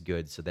what is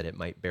good so that it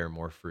might bear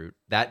more fruit.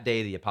 That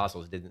day, the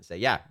apostles didn't say,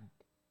 yeah,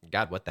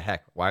 God, what the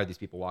heck? Why are these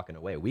people walking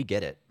away? We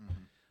get it.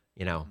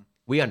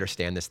 We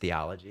understand this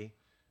theology.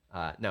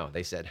 No,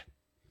 they said,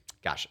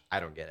 gosh, I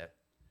don't get it,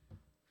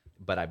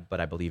 but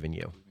I believe in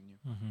you.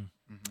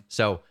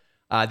 So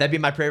that'd be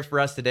my prayer for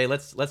us today.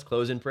 Let's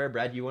close in prayer.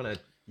 Brad, you want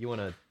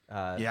to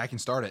I can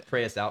start it.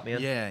 Pray us out,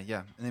 man. Yeah.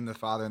 In the name of the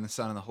Father and the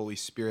Son and the Holy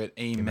Spirit.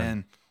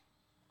 Amen.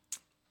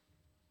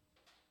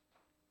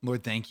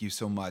 Lord, thank you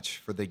so much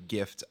for the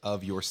gift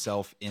of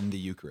yourself in the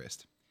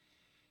Eucharist.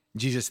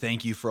 Jesus,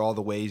 thank you for all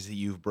the ways that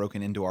you've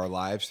broken into our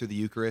lives through the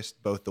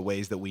Eucharist, both the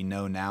ways that we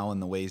know now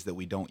and the ways that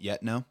we don't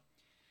yet know.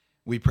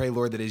 We pray,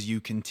 Lord, that as you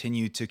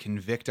continue to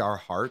convict our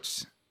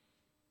hearts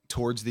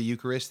towards the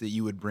Eucharist, that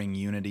you would bring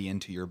unity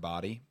into your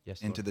body,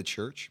 into the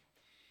church.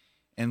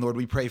 And Lord,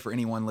 we pray for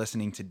anyone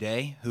listening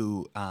today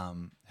who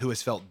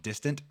has felt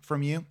distant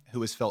from you,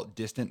 who has felt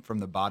distant from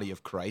the body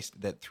of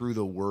Christ, that through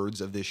the words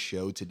of this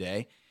show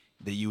today,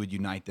 that you would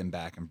unite them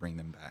back and bring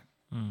them back.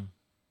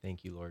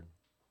 Thank you, Lord.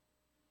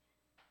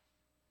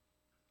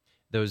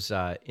 Those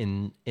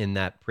in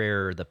that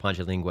prayer, the Pange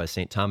Lingua,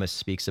 St. Thomas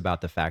speaks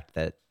about the fact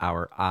that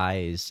our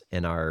eyes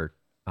and our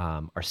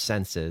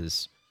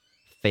senses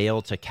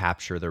fail to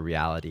capture the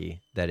reality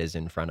that is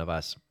in front of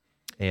us.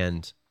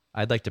 And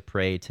I'd like to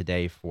pray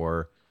today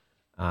for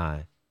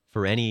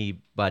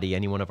anybody,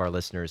 any one of our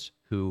listeners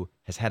who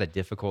has had a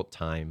difficult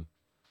time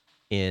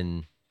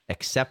in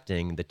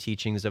accepting the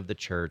teachings of the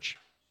church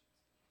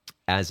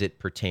as it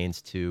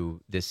pertains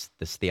to this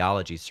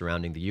theology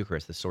surrounding the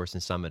Eucharist, the source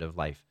and summit of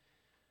life.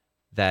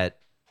 That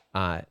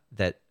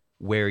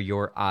where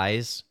your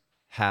eyes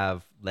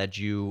have led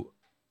you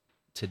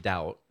to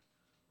doubt,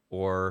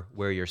 or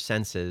where your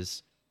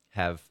senses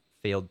have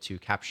failed to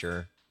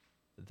capture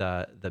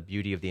the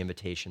beauty of the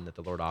invitation that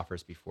the Lord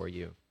offers before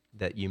you,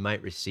 that you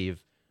might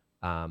receive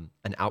an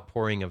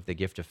outpouring of the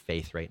gift of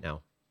faith right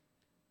now.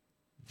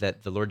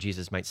 That the Lord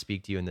Jesus might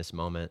speak to you in this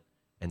moment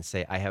and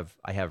say, I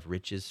have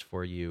riches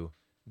for you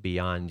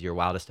beyond your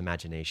wildest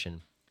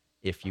imagination,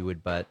 if you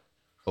would but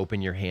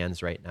open your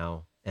hands right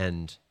now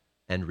and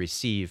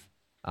receive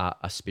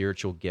a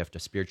spiritual gift, a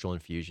spiritual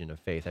infusion of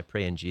faith. I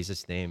pray in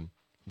Jesus' name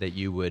that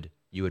you would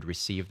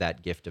receive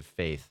that gift of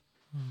faith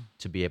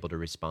to be able to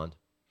respond.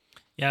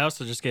 Yeah, I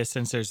also just get a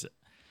sense there's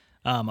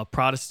a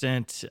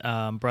Protestant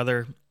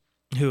brother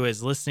who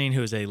is listening,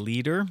 who is a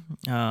leader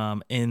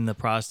in the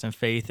Protestant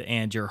faith,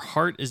 and your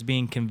heart is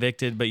being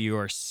convicted, but you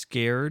are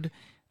scared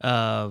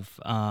of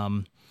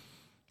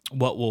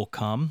what will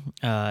come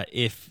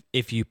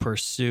if you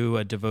pursue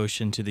a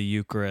devotion to the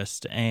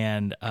Eucharist.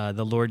 And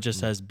the Lord just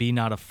says, be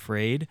not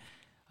afraid.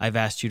 I've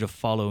asked you to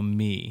follow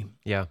me.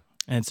 Yeah.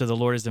 And so the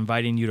Lord is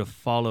inviting you to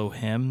follow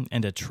him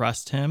and to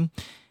trust him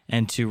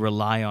and to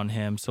rely on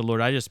him. So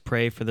Lord, I just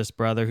pray for this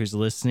brother who's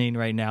listening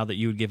right now that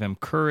you would give him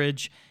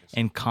courage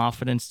and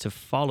confidence to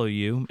follow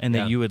you, and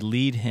that you would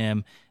lead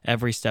him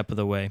every step of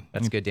the way.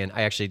 That's good, Dan.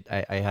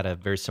 I had a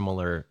very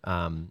similar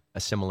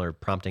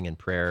prompting in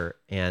prayer,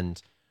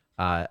 and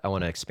I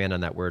want to expand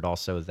on that word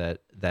also,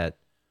 that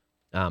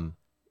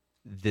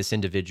this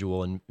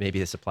individual, and maybe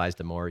this applies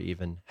to more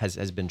even,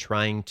 has been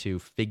trying to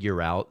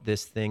figure out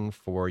this thing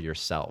for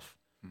yourself.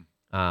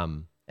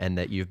 And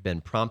that you've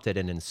been prompted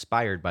and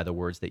inspired by the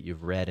words that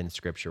you've read in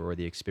Scripture or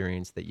the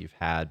experience that you've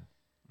had,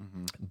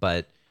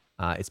 but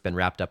it's been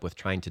wrapped up with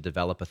trying to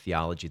develop a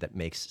theology that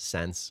makes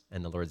sense.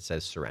 And the Lord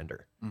says,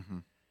 surrender.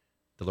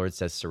 The Lord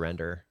says,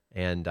 surrender.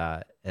 And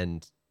I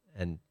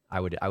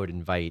would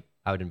invite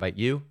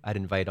you. I'd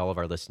invite all of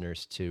our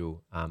listeners to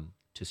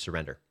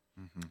surrender,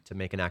 to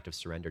make an act of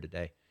surrender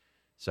today.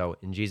 So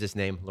in Jesus'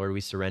 name, Lord, we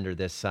surrender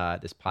this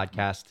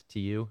podcast to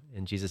you.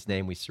 In Jesus'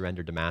 name, we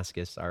surrender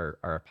Damascus, our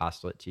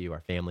apostolate to you,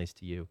 our families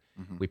to you.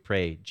 We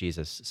pray,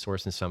 Jesus,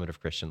 source and summit of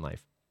Christian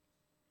life,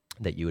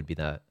 that you would be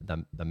the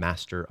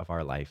master of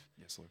our life.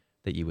 Yes, Lord.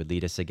 That you would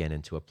lead us again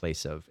into a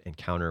place of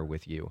encounter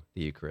with you,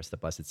 the Eucharist, the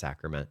Blessed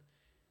Sacrament,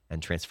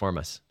 and transform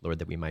us, Lord,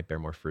 that we might bear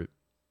more fruit.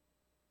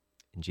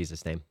 In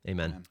Jesus' name,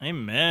 amen. Amen.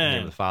 In the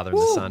name of the Father, and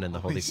the Son, and the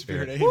Holy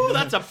Spirit. Ooh,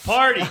 that's a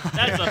party.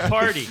 That's a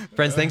party.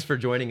 Friends, thanks for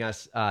joining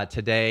us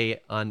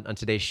today on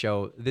today's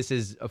show. This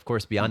is, of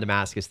course, Beyond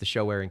Damascus, the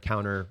show where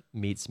encounter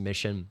meets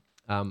mission.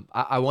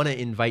 I want to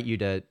invite you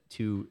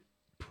to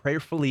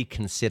prayerfully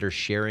consider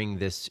sharing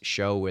this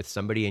show with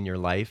somebody in your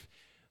life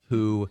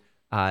who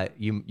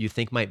you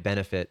think might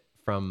benefit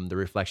from the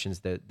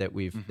reflections that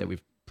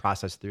we've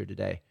processed through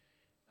today.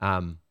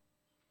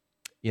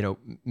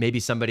 Maybe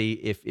somebody,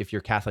 if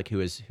you're Catholic, who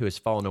has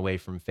fallen away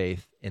from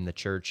faith in the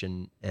church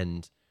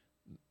and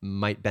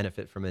might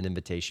benefit from an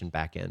invitation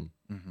back in,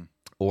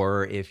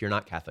 or if you're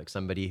not Catholic,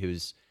 somebody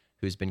who's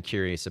been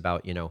curious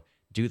about,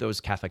 do those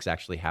Catholics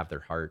actually have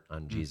their heart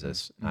on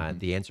Jesus?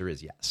 The answer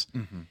is yes.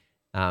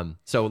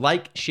 So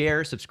like,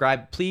 share,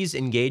 subscribe. Please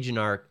engage in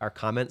our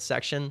comment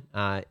section.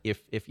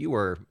 If you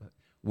were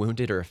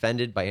wounded or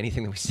offended by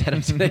anything that we said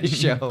on today's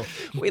show,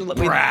 we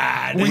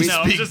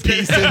speak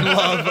peace and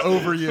love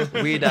over you.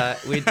 We'd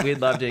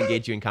love to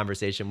engage you in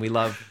conversation. We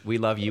love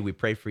you. We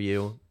pray for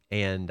you,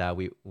 and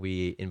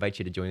we invite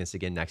you to join us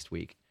again next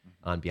week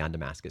on Beyond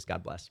Damascus.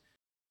 God bless.